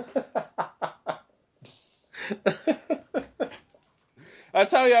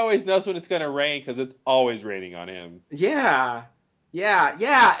 That's how he always knows when it's going to rain, because it's always raining on him. Yeah.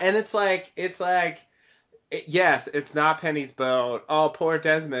 And it's like, yes, it's not Penny's boat. Oh, poor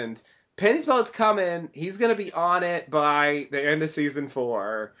Desmond. Penny's boat's coming. He's going to be on it by the end of season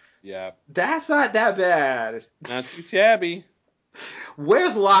 4. Yeah. That's not that bad. Not too shabby.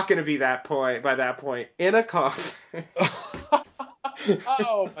 Where's Locke going to be by that point? In a coffin.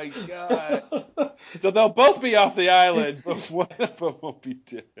 Oh my god. So they'll both be off the island, but one of them won't be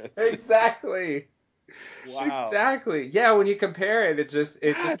dead. Exactly. Wow. Exactly. Yeah, when you compare it, it just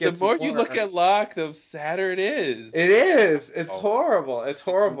gets the more you look at Locke, the sadder it is. It is. It's horrible. It's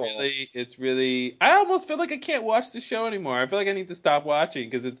horrible. It's really I almost feel like I can't watch the show anymore. I feel like I need to stop watching,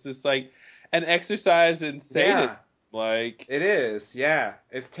 because it's just like an exercise in sadism. Yeah. Like, it is, yeah.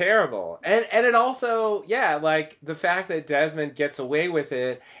 It's terrible. And it also, yeah, like the fact that Desmond gets away with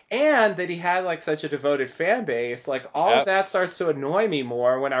it, and that he had like such a devoted fan base, like all of that starts to annoy me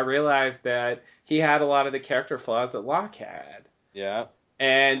more when I realize that he had a lot of the character flaws that Locke had. Yeah.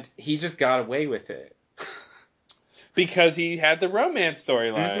 And he just got away with it. Because he had the romance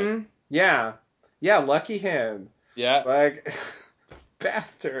storyline. Mm-hmm. Yeah. Yeah, lucky him. Yeah. Like,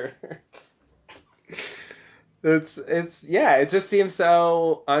 bastards. It's yeah, it just seems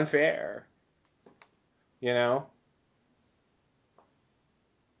so unfair. You know?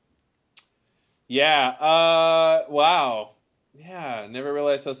 Yeah, wow. Yeah, never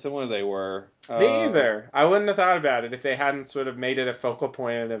realized how similar they were. Me either. I wouldn't have thought about it if they hadn't sort of made it a focal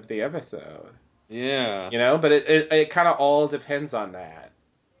point of the episode. Yeah. You know, but it kind of all depends on that.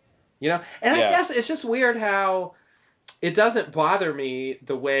 You know? And I guess it's just weird how it doesn't bother me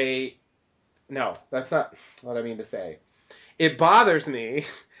the way... No, that's not what I mean to say. It bothers me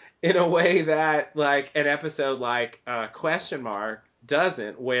in a way that, like, an episode like Question Mark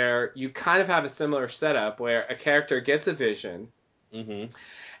doesn't, where you kind of have a similar setup where a character gets a vision, and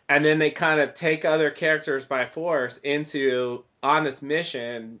then they kind of take other characters by force on this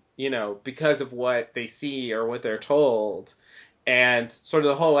mission, you know, because of what they see or what they're told. And sort of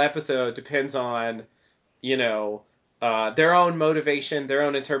the whole episode depends on, you know, their own motivation, their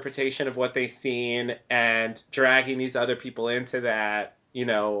own interpretation of what they've seen, and dragging these other people into that, you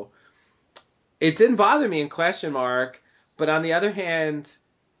know. It didn't bother me in Question Mark, but on the other hand,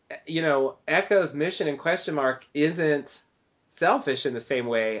 you know, Echo's mission in Question Mark isn't selfish in the same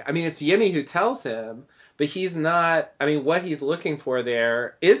way. I mean, it's Yimi who tells him, but he's not, I mean, what he's looking for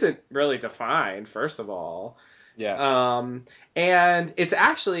there isn't really defined, first of all. Yeah. And it's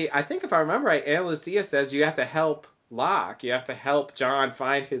actually, I think if I remember right, Ana Lucia says you have to help Locke. You have to help John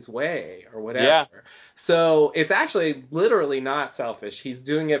find his way or whatever. Yeah. So it's actually literally not selfish. He's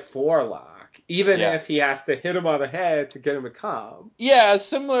doing it for Locke, even if he has to hit him on the head to get him to come. Yeah,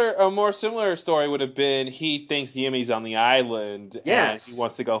 a more similar story would have been he thinks Yimi's on the island, and he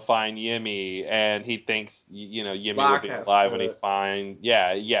wants to go find Yimi, and he thinks, you know, Yimi will be alive when he finds.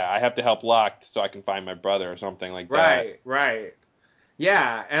 Yeah, I have to help Locke so I can find my brother or something like that. Right.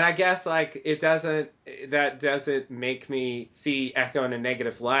 Yeah, and I guess like that doesn't make me see Echo in a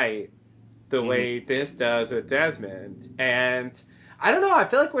negative light the way this does with Desmond. And I don't know, I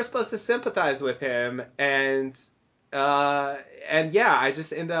feel like we're supposed to sympathize with him, and yeah, I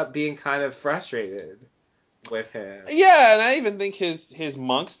just end up being kind of frustrated with him. Yeah, and I even think his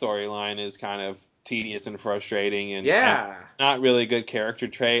monk storyline is kind of tedious and frustrating, and not really a good character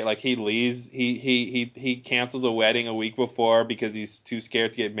trait. Like he leaves, he cancels a wedding a week before because he's too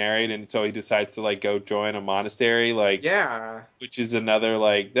scared to get married, and so he decides to like go join a monastery. Like, which is another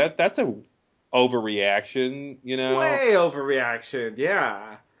like that's a overreaction, you know? Way overreaction,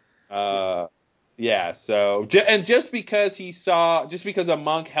 yeah. Yeah, so and just because a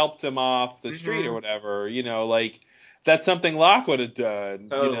monk helped him off the street or whatever, you know, like that's something Locke would have done.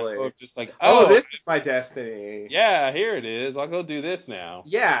 Totally. You know, just like, this is my destiny. Yeah, here it is. I'll go do this now.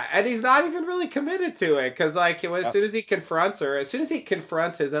 Yeah, and he's not even really committed to it, because like as soon as he confronts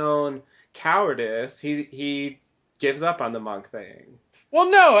his own cowardice, he gives up on the monk thing. Well,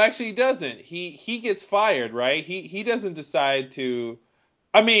 no, actually he doesn't. He gets fired, right? He doesn't decide to.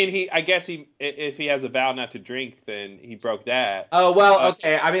 I mean, I guess if he has a vow not to drink, then he broke that. Oh well,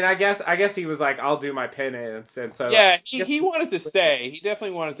 okay. I mean, I guess he was like, I'll do my penance, and so. Yeah, he wanted to stay. He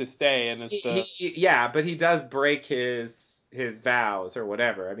definitely wanted to stay, and it's. But he does break his vows or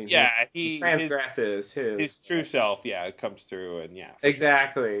whatever. I mean, he transgresses his true self. Yeah, it comes through, and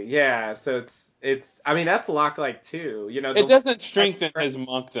exactly. Sure. Yeah, so it's. I mean, that's Locke-like too. You know, it doesn't strengthen his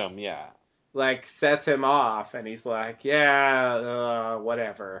monkdom. Yeah. Like sets him off, and he's like,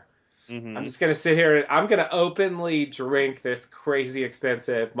 whatever. Mm-hmm. I'm just gonna sit here and I'm gonna openly drink this crazy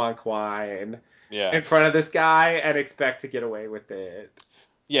expensive monk wine in front of this guy and expect to get away with it.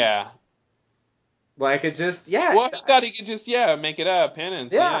 Yeah. Like it just Well, I thought he could just make it up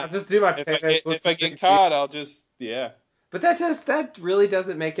penance. Yeah, just do my penance. If I get caught, I'll just But that really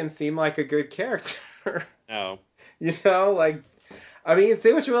doesn't make him seem like a good character. No. You know, like. I mean,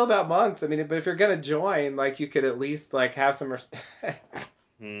 say what you will about monks. I mean, but if you're gonna join, like, you could at least like have some respect.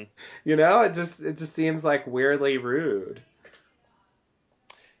 You know, it just seems like weirdly rude.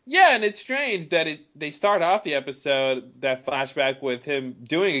 Yeah, and it's strange that they start off the episode, that flashback, with him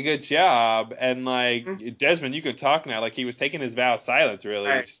doing a good job, and like Desmond, you can talk now. Like he was taking his vow of silence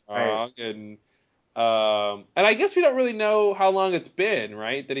really strong, and I guess we don't really know how long it's been,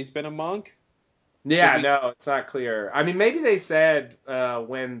 right? That he's been a monk. Yeah, no, it's not clear. I mean, maybe they said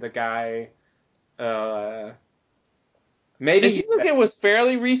when the guy, maybe it seems like it was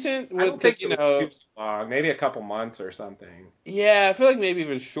fairly recent. I don't think it was too long. Maybe a couple months or something. Yeah, I feel like maybe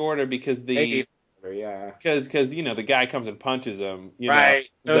even shorter because because the guy comes and punches him. Right.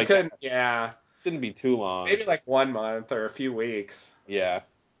 So like, it didn't be too long. Maybe like 1 month or a few weeks. Yeah.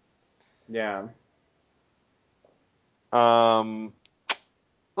 Yeah.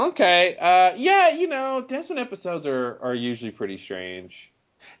 Okay. Desmond episodes are usually pretty strange.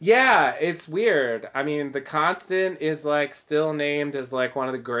 Yeah, it's weird. I mean, The Constant is like still named as like one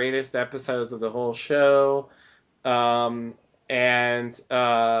of the greatest episodes of the whole show. I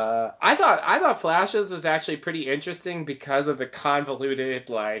thought Flashes was actually pretty interesting because of the convoluted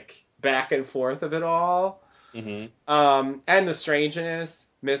like back and forth of it all. Mm-hmm. And the strangeness,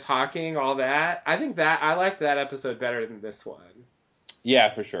 Miss Hawking, all that. I think that I liked that episode better than this one.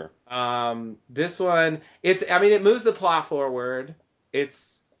 Yeah, for sure. This one, it moves the plot forward.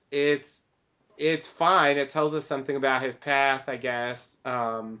 It's fine. It tells us something about his past, I guess.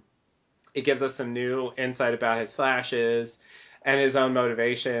 It gives us some new insight about his flashes and his own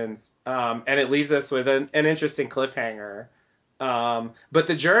motivations. And it leaves us with an interesting cliffhanger. But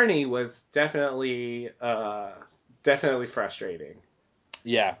the journey was definitely frustrating.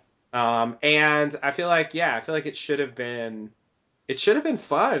 Yeah. And I feel like it should have been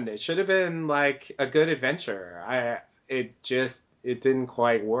fun. It should have been like a good adventure. It didn't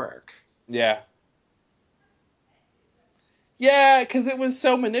quite work. Yeah. Yeah, because it was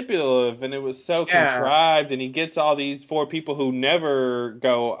so manipulative and it was so contrived, and he gets all these 4 people who never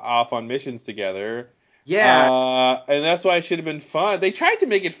go off on missions together. Yeah. And that's why it should have been fun. They tried to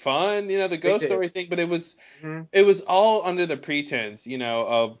make it fun, the ghost story thing, but it was all under the pretense,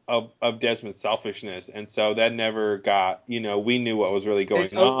 of Desmond's selfishness. And so that never got, we knew what was really going on.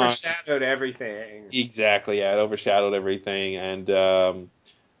 It overshadowed everything. Exactly. Yeah. It overshadowed everything. And,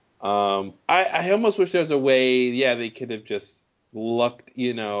 I almost wish there was a way, they could have just lucked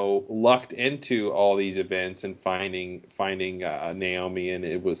into all these events and finding Naomi, and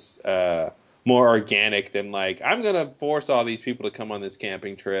it was, more organic than like, I'm going to force all these people to come on this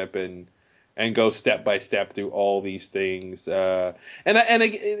camping trip and go step by step through all these things. And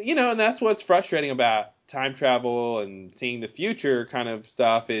that's what's frustrating about time travel and seeing the future kind of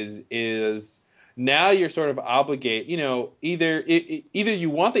stuff is now you're sort of obligated, either you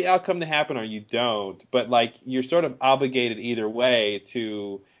want the outcome to happen or you don't, but like you're sort of obligated either way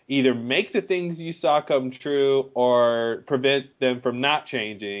to either make the things you saw come true or prevent them from not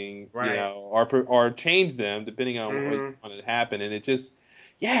changing, right. Or change them depending on what you want to happen. And it just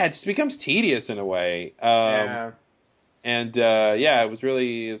becomes tedious in a way. And it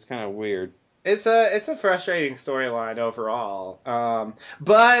was kind of weird. It's a frustrating storyline overall.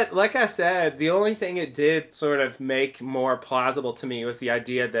 But like I said, the only thing it did sort of make more plausible to me was the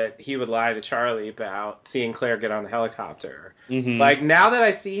idea that he would lie to Charlie about seeing Claire get on the helicopter. Mm-hmm. Like now that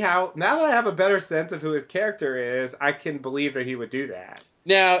I have a better sense of who his character is, I can believe that he would do that.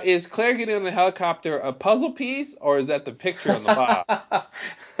 Now, is Claire getting on the helicopter a puzzle piece, or is that the picture on the box?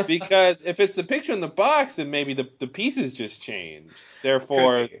 Because if it's the picture in the box, then maybe the pieces just changed.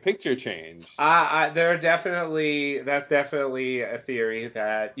 Therefore, the picture changed. That's definitely a theory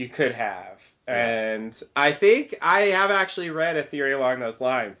that you could have. Yeah. And I think I have actually read a theory along those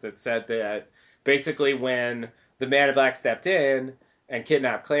lines that said that basically when the Man in Black stepped in and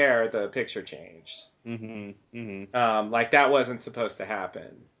kidnapped Claire, the picture changed. Mm-hmm. Mm-hmm. Like that wasn't supposed to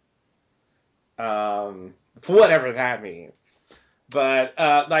happen. For whatever that means. But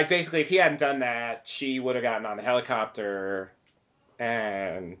like basically if he hadn't done that, she would have gotten on the helicopter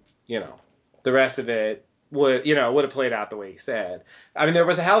and, the rest of it would have played out the way he said. I mean, there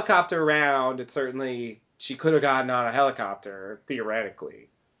was a helicopter around. It certainly, she could have gotten on a helicopter, theoretically.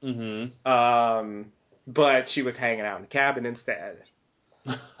 Mm-hmm. But she was hanging out in the cabin instead.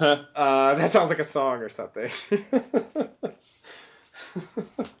 That sounds like a song or something.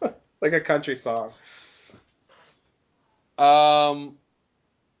 Like a country song.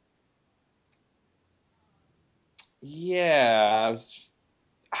 Yeah.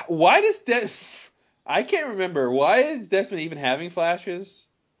 Why does I can't remember. Why is Desmond even having flashes?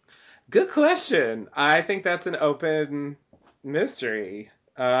 Good question. I think that's an open mystery.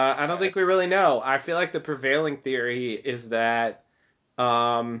 I don't think we really know. I feel like the prevailing theory is that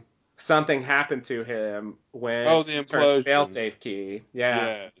something happened to him when the implosion. Failsafe key.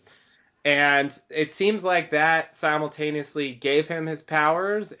 Yeah. Yes. And it seems like that simultaneously gave him his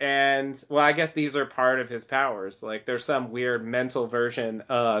powers, and well, I guess these are part of his powers. Like there's some weird mental version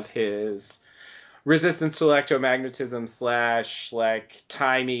of his resistance to electromagnetism / like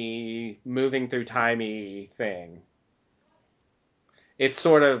timey, moving through timey thing. It's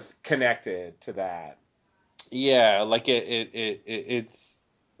sort of connected to that. Yeah, like it's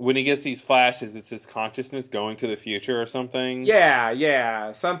when he gets these flashes, it's his consciousness going to the future or something.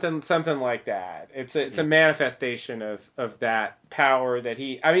 Yeah, something like that. It's a manifestation of that power that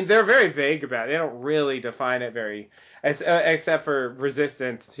he. I mean, they're very vague about it. They don't really define it except for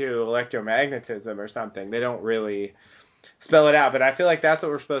resistance to electromagnetism or something. They don't really spell it out. But I feel like that's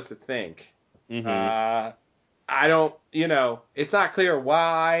what we're supposed to think. Mm-hmm. I don't, it's not clear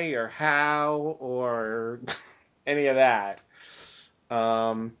why or how or any of that.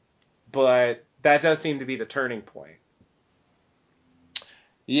 But that does seem to be the turning point.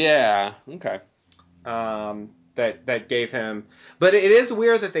 Yeah. Okay. That gave him, but it is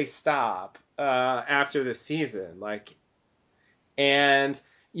weird that they stop, after the season. Like, and,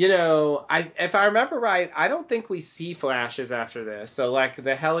 if I remember right, I don't think we see flashes after this. So like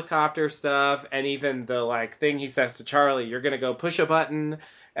the helicopter stuff and even the like thing he says to Charlie, you're going to go push a button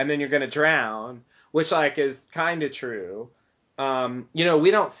and then you're going to drown, which like is kind of true.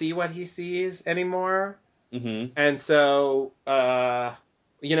 We don't see what he sees anymore. Mm-hmm. And so, we're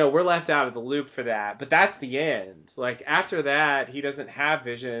left out of the loop for that. But that's the end. Like, after that, he doesn't have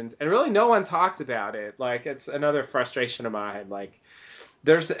visions. And really, no one talks about it. Like, it's another frustration of mine. Like,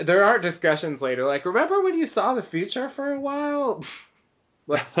 there are discussions later. Like, remember when you saw the future for a while?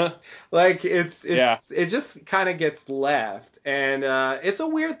 Like it just kind of gets left, and it's a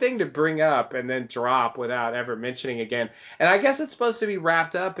weird thing to bring up and then drop without ever mentioning again. And I guess it's supposed to be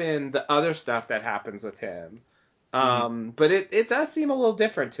wrapped up in the other stuff that happens with him, but it does seem a little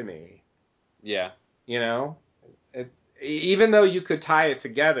different to me. Yeah, even though you could tie it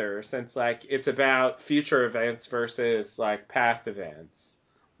together, since like it's about future events versus like past events.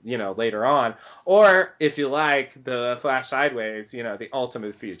 Later on. Or, if you like, the Flash Sideways, the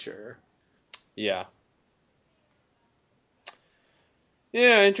ultimate future. Yeah.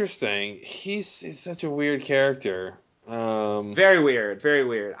 Yeah, interesting. He's such a weird character. Very weird, very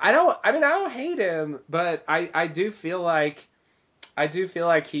weird. I don't hate him, but I do feel like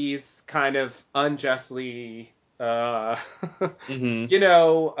he's kind of unjustly, mm-hmm.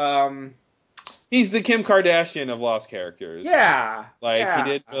 He's the Kim Kardashian of lost characters. Yeah. Like he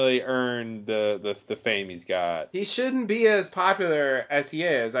didn't really earn the fame he's got. He shouldn't be as popular as he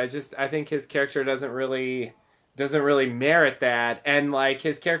is. I think his character doesn't really merit that, and like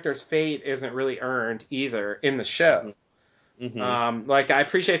his character's fate isn't really earned either in the show. Mm-hmm. Like I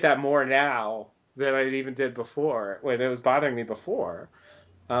appreciate that more now than I even did before when it was bothering me before.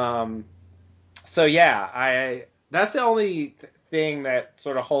 So yeah, that's the only thing that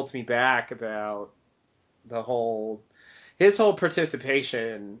sort of holds me back about his whole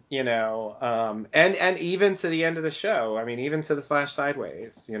participation, you know, and even to the end of the show. I mean, even to the Flash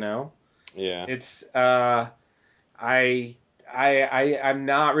Sideways, you know. Yeah. It's I'm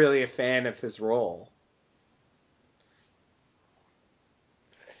not really a fan of his role.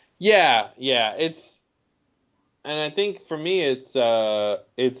 Yeah, and I think for me it's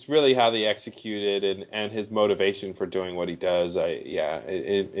really how they execute it and his motivation for doing what he does.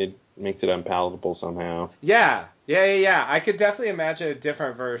 It makes it unpalatable somehow. Yeah. I could definitely imagine a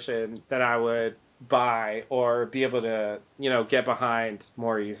different version that I would buy or be able to, you know, get behind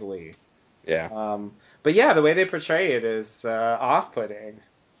more easily. Yeah. But yeah, the way they portray it is off-putting.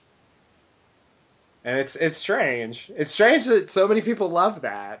 And it's strange. It's strange that so many people love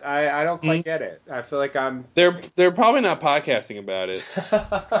that. I don't quite get it. I feel like They're probably not podcasting about it.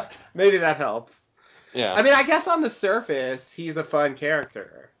 Maybe that helps. Yeah. I mean, I guess on the surface, he's a fun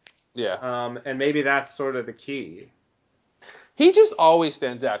character. Yeah. And maybe that's sort of the key. He just always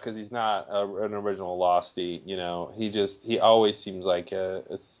stands out because he's not an original Lostie. You know, he always seems like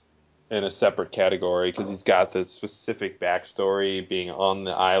in a separate category because he's got this specific backstory, being on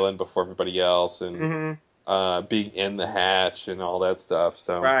the island before everybody else, and being in the hatch and all that stuff.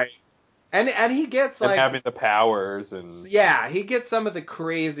 So right, and he gets like having the powers and he gets some of the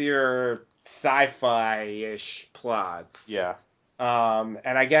crazier sci-fi-ish plots. Yeah. And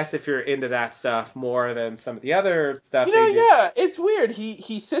I guess if you're into that stuff more than some of the other stuff, it's weird.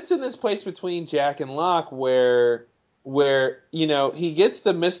 He sits in this place between Jack and Locke where you know he gets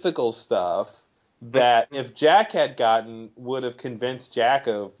the mystical stuff that if Jack had gotten would have convinced Jack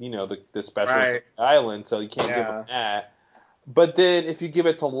of, you know, the specials of the island, so you can't give him that. But then if you give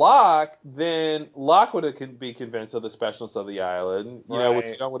it to Locke, then Locke would be convinced of the specialness of the island, you know, which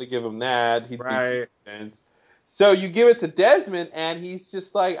you don't want to give him that. He'd be too convinced. So you give it to Desmond, and he's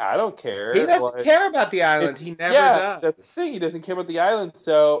just like, I don't care. He doesn't care about the island. He never does. That's the thing. He doesn't care about the island,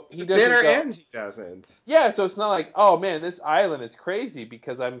 so he doesn't. Bitter end, he doesn't. Yeah, so it's not like, oh man, this island is crazy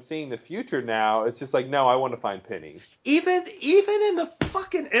because I'm seeing the future now. It's just like, no, I want to find Penny. Even in the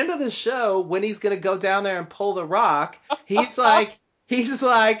fucking end of the show, when he's gonna go down there and pull the rock, he's like,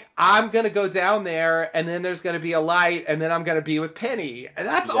 I'm going to go down there, and then there's going to be a light, and then I'm going to be with Penny. And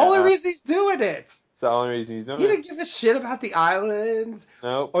that's the only reason he's doing it. It's the only reason he's doing it. He didn't give a shit about the islands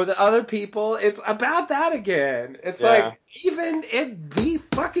or the other people. It's about that again. It's like, even in the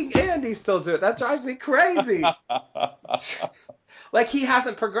fucking end, he's still doing it. That drives me crazy. Like, he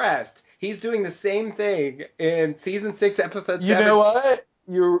hasn't progressed. He's doing the same thing in season 6, episode 7. You know what?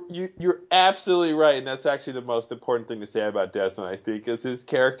 You're absolutely right, and that's actually the most important thing to say about Desmond, I think, is his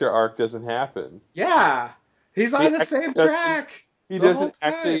character arc doesn't happen. Yeah, he's on the same track. He doesn't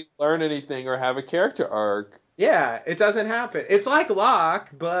actually learn anything or have a character arc. Yeah, it doesn't happen. It's like Locke,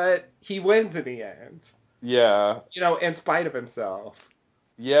 but he wins in the end. Yeah. You know, in spite of himself.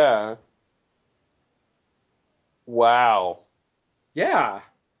 Yeah. Wow. Yeah.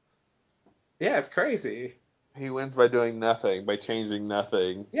 Yeah, it's crazy. He wins by doing nothing, by changing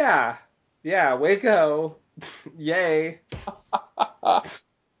nothing. Yeah. Yeah, Waco. Yay.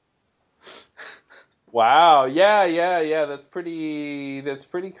 Wow. Yeah. That's pretty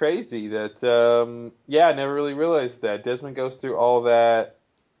crazy. That I never really realized that. Desmond goes through all that.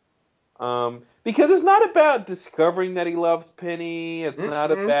 Because it's not about discovering that he loves Penny. It's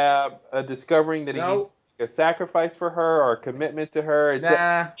not about discovering that he needs a sacrifice for her or a commitment to her.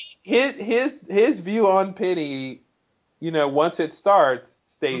 It's his view on Penny, you know, once it starts,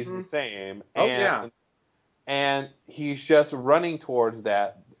 stays the same. And he's just running towards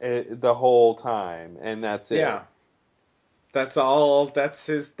that the whole time, and that's it. Yeah. That's all. That's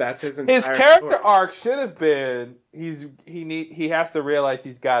his entire His character arc should have been he has to realize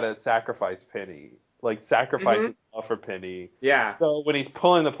he's got to sacrifice Penny, like sacrifice himself for Penny. Yeah. So when he's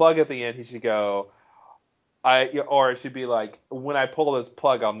pulling the plug at the end, he should go. Or it should be like, when I pull this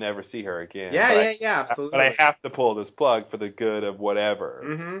plug, I'll never see her again. Yeah, absolutely. But I have to pull this plug for the good of whatever.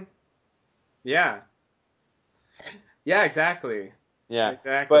 Mm-hmm. Yeah. Yeah, exactly. Yeah,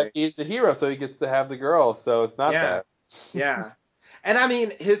 exactly. But he's a hero, so he gets to have the girl. So it's not that. Yeah. And I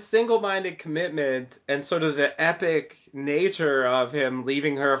mean, his single-minded commitment and sort of the epic nature of him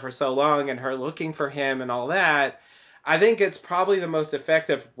leaving her for so long and her looking for him and all that, I think it's probably the most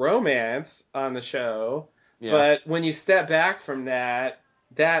effective romance on the show. Yeah. But when you step back from that,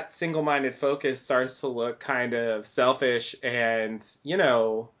 that single-minded focus starts to look kind of selfish and,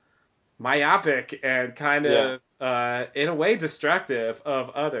 myopic and kind of, in a way, destructive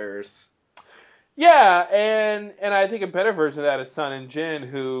of others. Yeah, and I think a better version of that is Sun and Jin,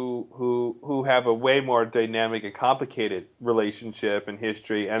 who have a way more dynamic and complicated relationship and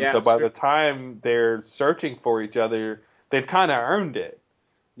history, and so by the time they're searching for each other, they've kind of earned it.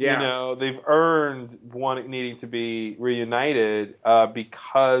 Yeah. They've earned needing to be reunited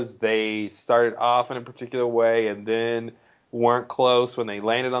because they started off in a particular way and then weren't close when they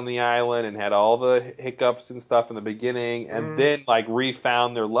landed on the island and had all the hiccups and stuff in the beginning, and then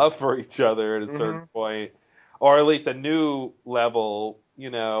refound their love for each other at a certain point, or at least a new level,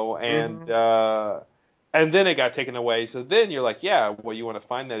 and then it got taken away. So then you're like, yeah, well, you want to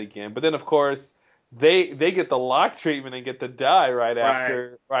find that again, but then of course they get the Locke treatment and get to die right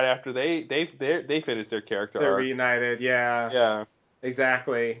after they finish their character arc. They're reunited, yeah. Yeah.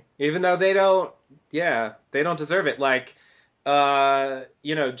 Exactly. Even though they don't deserve it.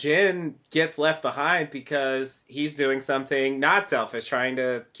 Jin gets left behind because he's doing something not selfish, trying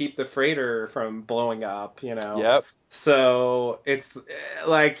to keep the freighter from blowing up, Yep. So it's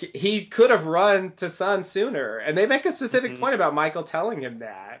he could have run to Sun sooner. And they make a specific point about Michael telling him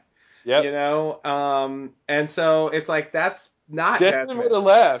that. Yep. And so it's that's not Desmond would have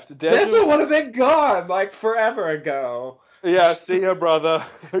left. Desmond would have been gone forever ago. Yeah, see ya, brother.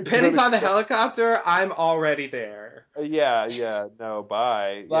 Penny's on the helicopter. I'm already there. Yeah, no,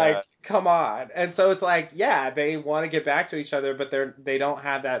 bye. Come on. And so it's they want to get back to each other, but they don't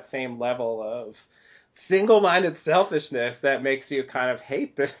have that same level of single-minded selfishness that makes you kind of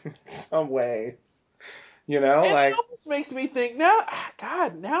hate them in some ways. It almost makes me think now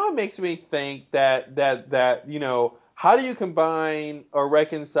it makes me think that how do you combine or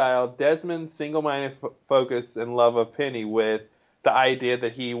reconcile Desmond's single-minded focus and love of Penny with the idea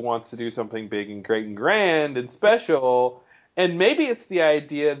that he wants to do something big and great and grand and special? And maybe it's the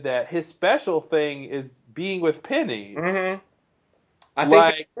idea that his special thing is being with Penny. Mm-hmm.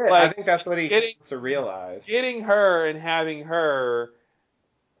 I think that's what he needs to realize. Getting her and having her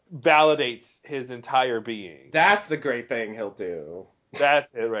validates his entire being. That's the great thing he'll do. That's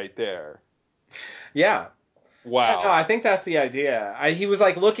it right there. Yeah. Wow. No, I think that's the idea. He was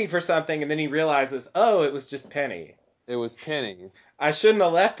looking for something, and then he realizes, oh, it was just Penny. It was Penny. I shouldn't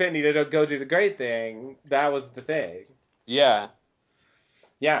have left Penny to go do the great thing. That was the thing. Yeah.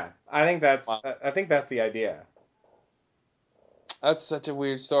 Yeah, I think that's the idea. That's such a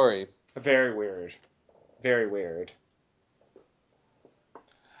weird story. Very weird. Very weird.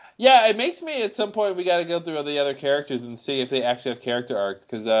 Yeah, it makes me at some point we got to go through the other characters and see if they actually have character arcs.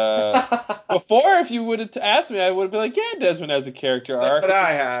 Because before, if you would have asked me, I would have been like, yeah, Desmond has a character arc. That's what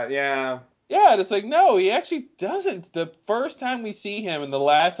I had, yeah. Yeah, and it's no, he actually doesn't. The first time we see him and the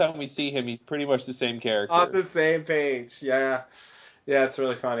last time we see him, he's pretty much the same character. On the same page, yeah. Yeah, it's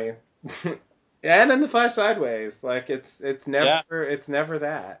really funny. And in The Flash Sideways, it's never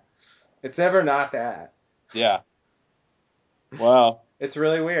that. It's never not that. Yeah. Wow. It's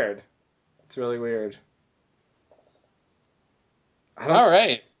really weird. All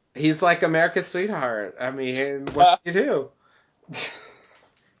right. He's like America's sweetheart. I mean, what do you do?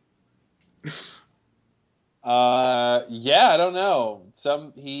 Yeah, I don't know.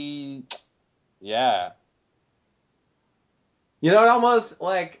 Yeah. It almost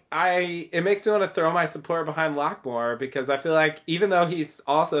it makes me want to throw my support behind Lockmore, because I feel like even though he's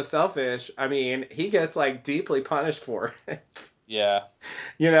also selfish, I mean, he gets deeply punished for it. Yeah.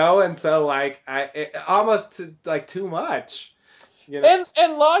 And so almost too much.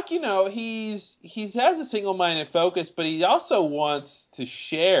 And Locke, he has a single-minded focus, but he also wants to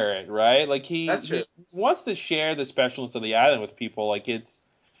share it, right? He wants to share the specialness of the island with people.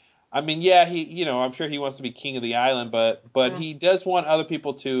 I'm sure he wants to be king of the island, but he does want other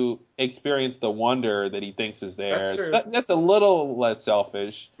people to experience the wonder that he thinks is there. That's true. That's a little less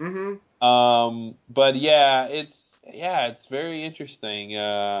selfish. Mm-hmm. But yeah, it's very interesting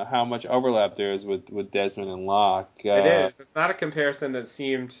how much overlap there is with Desmond and Locke. It is. It's not a comparison that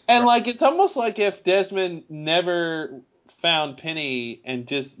seemed. And it's almost like if Desmond never found Penny and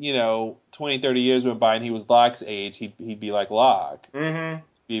just 20, 30 years went by and he was Locke's age, he'd be like Locke. Mm-hmm.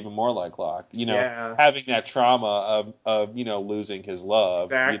 Even more like Locke, having that trauma of losing his love,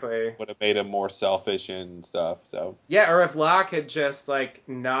 exactly, would have made him more selfish and stuff. So yeah, or if Locke had just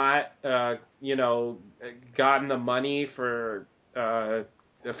not gotten the money for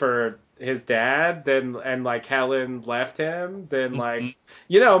for his dad, then and like Helen left him, then like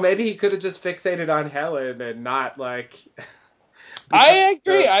maybe he could have just fixated on Helen and not like. I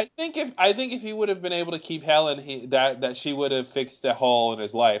agree. I think if he would have been able to keep Helen, that she would have fixed the hole in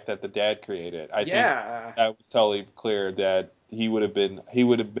his life that the dad created. I think that was totally clear that she would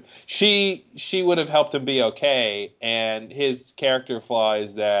have helped him be okay, and his character flaw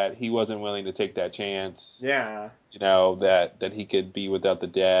is that he wasn't willing to take that chance. Yeah. That he could be without the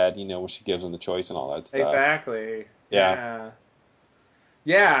dad, when she gives him the choice and all that stuff. Exactly. Yeah.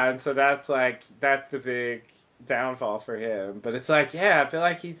 Yeah, and so that's the big downfall for him. But it's like, I feel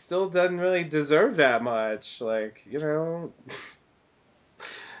like he still doesn't really deserve that much. Like,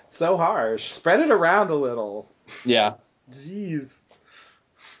 so harsh. Spread it around a little. Yeah. Jeez.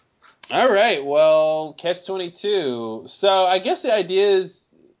 All right. Well, Catch-22. So I guess the idea is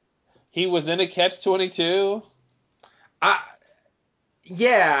he was in a Catch-22.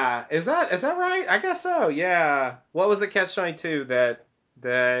 Yeah. Is that right? I guess so. Yeah. What was the Catch-22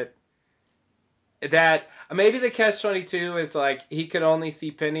 that maybe the Catch-22 is like he could only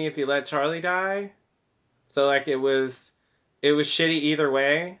see Penny if he let Charlie die. So like it was shitty either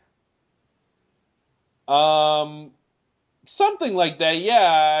way. Something like that.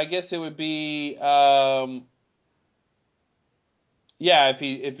 Yeah, I guess it would be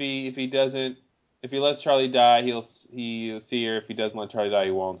if he lets Charlie die, he'll see her. If he doesn't let Charlie die,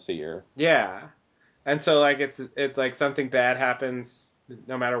 he won't see her. Yeah. And so like it's like something bad happens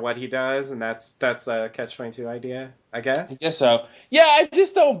no matter what he does, and that's a Catch-22 idea, I guess. I guess so. Yeah, I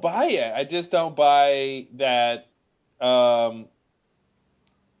just don't buy it. I just don't buy that. I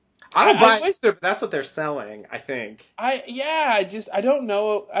don't buy it, but that's what they're selling, I think. I don't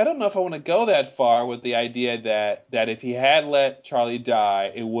know. I don't know if I want to go that far with the idea that if he had let Charlie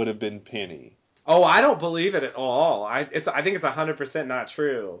die, it would have been Penny. Oh, I don't believe it at all. I think it's 100% not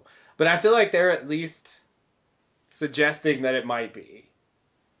true. But I feel like they're at least suggesting that it might be.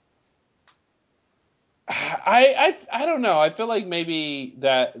 I don't know. I feel like maybe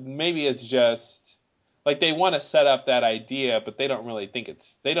it's just like they want to set up that idea, but they don't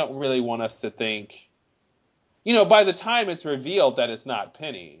really want us to think. By the time it's revealed that it's not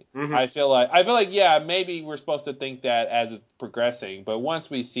Penny, mm-hmm. I feel like maybe we're supposed to think that as it's progressing, but once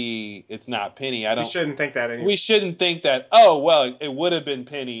we see it's not Penny, we shouldn't think that anymore. We shouldn't think that, oh well, it would have been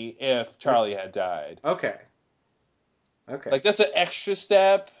Penny if Charlie had died. Okay. Like that's an extra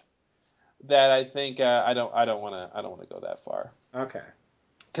step that I think I don't want to go that far. Okay.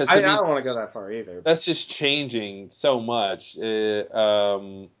 Because I don't want to go that far either. That's just changing so much.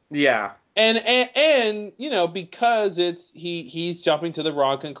 Yeah. And because he's jumping to the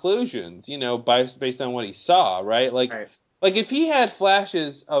wrong conclusions, based on what he saw, right? Like if he had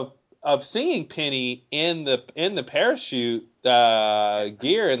flashes of seeing Penny in the parachute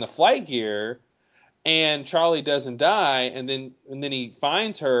gear, in the flight gear, and Charlie doesn't die, and then he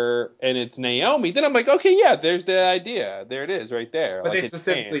finds her and it's Naomi, then I'm like, okay, yeah, there's the idea. There it is right there. But they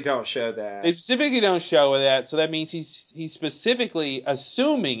specifically don't show that. They specifically don't show that, so that means he's specifically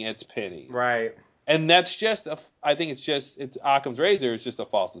assuming it's Penny. Right. And that's just I think it's Occam's razor is just a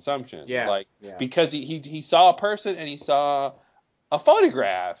false assumption. Yeah. Because he saw a person and he saw a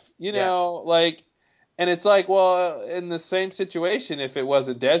photograph, and it's like, well, in the same situation, if it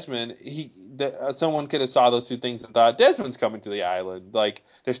wasn't Desmond, someone could have saw those two things and thought Desmond's coming to the island. Like,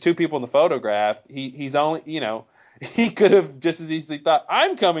 there's two people in the photograph. He's only, he could have just as easily thought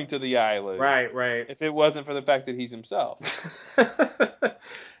I'm coming to the island. Right. If it wasn't for the fact that he's himself.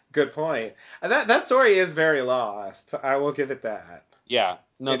 Good point. That story is very lost. I will give it that. Yeah.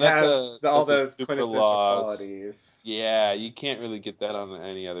 No, that's all those quintessential qualities. Yeah, you can't really get that on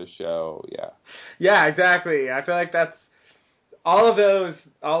any other show. Yeah. Yeah, exactly. I feel like that's all of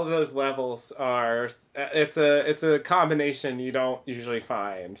those levels are. It's a combination you don't usually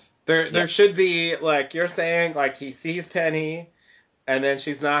find. There should be, like you're saying, like he sees Penny, and then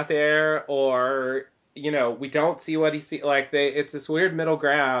she's not there, or we don't see what he sees. Like it's this weird middle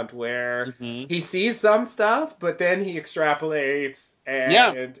ground where he sees some stuff, but then he extrapolates. And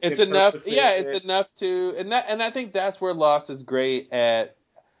it's enough. It's enough to, and I think that's where Lost is great at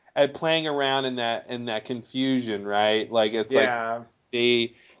playing around in that confusion, right? Like it's like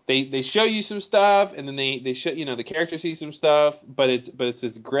they show you some stuff, and then they show the character sees some stuff, but it's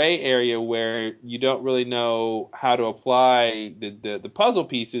this gray area where you don't really know how to apply the puzzle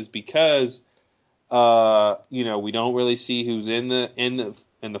pieces because we don't really see who's in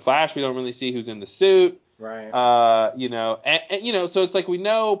the Flash. We don't really see who's in the suit. Right. And so it's like we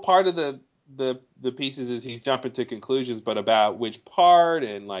know part of the pieces is he's jumping to conclusions, but about which part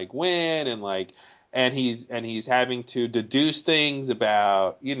and like when and like and he's having to deduce things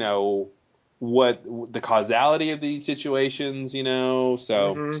about, you know, what the causality of these situations, you know.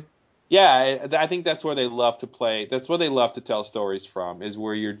 So Mm-hmm. yeah, I think that's where they love to play. That's where they love to tell stories from, is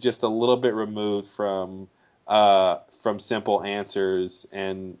where you're just a little bit removed from simple answers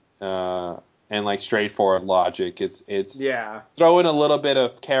and like straightforward logic. It's throw in a little bit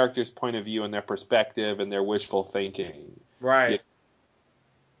of character's point of view and their perspective and their wishful thinking. Right.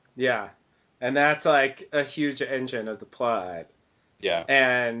 Yeah. And that's like a huge engine of the plot. Yeah.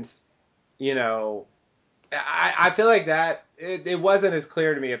 And, you know, I feel like that it wasn't as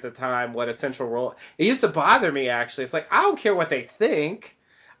clear to me at the time what a central role. It used to bother me, actually. It's like, I don't care what they think.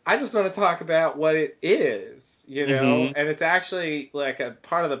 I just want to talk about what it is, you know? Mm-hmm. And it's actually like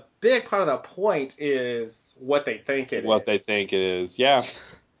big part of the point is what they think it is. What they think it is. Yeah.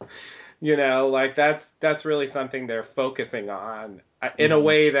 You know, like that's really something they're focusing on in a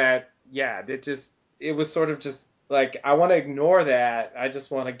way that, it was sort of just like, I want to ignore that. I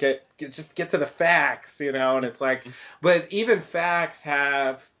just want to get to the facts, you know. And it's like, but even facts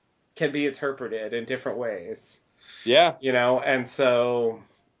can be interpreted in different ways. Yeah. You know, and so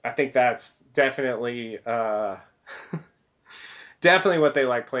I think that's definitely definitely what they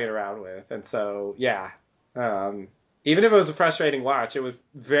like playing around with. And so even if it was a frustrating watch, it was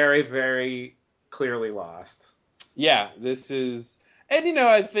very, very clearly lost. Yeah, this is, and you know,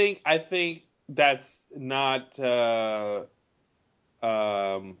 I think that's not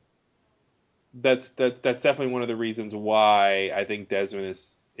that's definitely one of the reasons why I think Desmond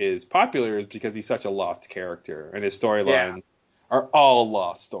is popular, is because he's such a lost character, and his storylines are all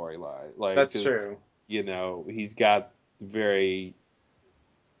lost storyline. Like, that's true. You know, he's got very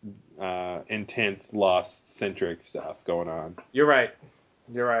intense lost centric stuff going on. You're right.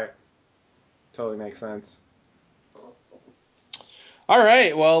 Totally makes sense. All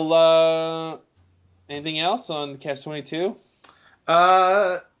right. Well, anything else on Catch-22?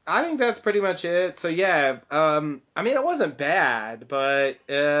 I think that's pretty much it. So yeah, I mean, it wasn't bad, but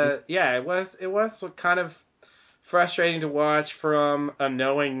it was kind of frustrating to watch from a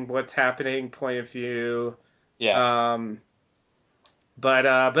knowing what's happening point of view. Yeah. But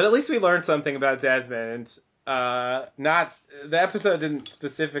at least we learned something about Desmond. Not the episode didn't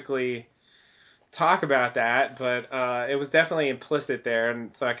specifically talk about that, but it was definitely implicit there,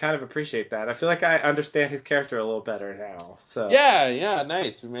 and so I kind of appreciate that. I feel like I understand his character a little better now. So yeah,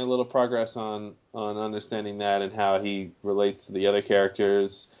 nice. We made a little progress on understanding that and how he relates to the other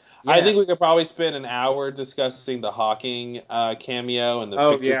characters. Yeah. I think we could probably spend an hour discussing the Hawking cameo and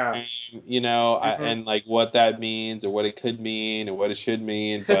the picture frame, you know, and like what that means or what it could mean or what it should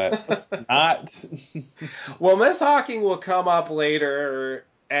mean, but it's not. Well, Miss Hawking will come up later.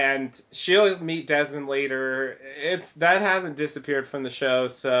 And she'll meet Desmond later. That hasn't disappeared from the show,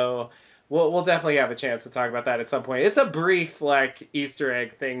 so we'll definitely have a chance to talk about that at some point. It's a brief like Easter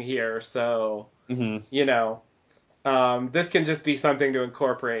egg thing here, so you know, this can just be something to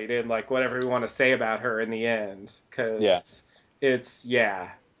incorporate in like whatever we want to say about her in the end, because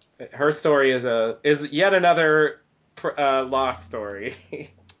her story is yet another lost story.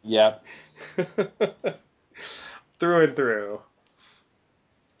 Yep. Through and through.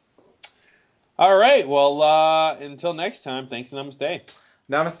 All right. Well, until next time, thanks and namaste.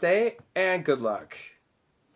 Namaste and good luck.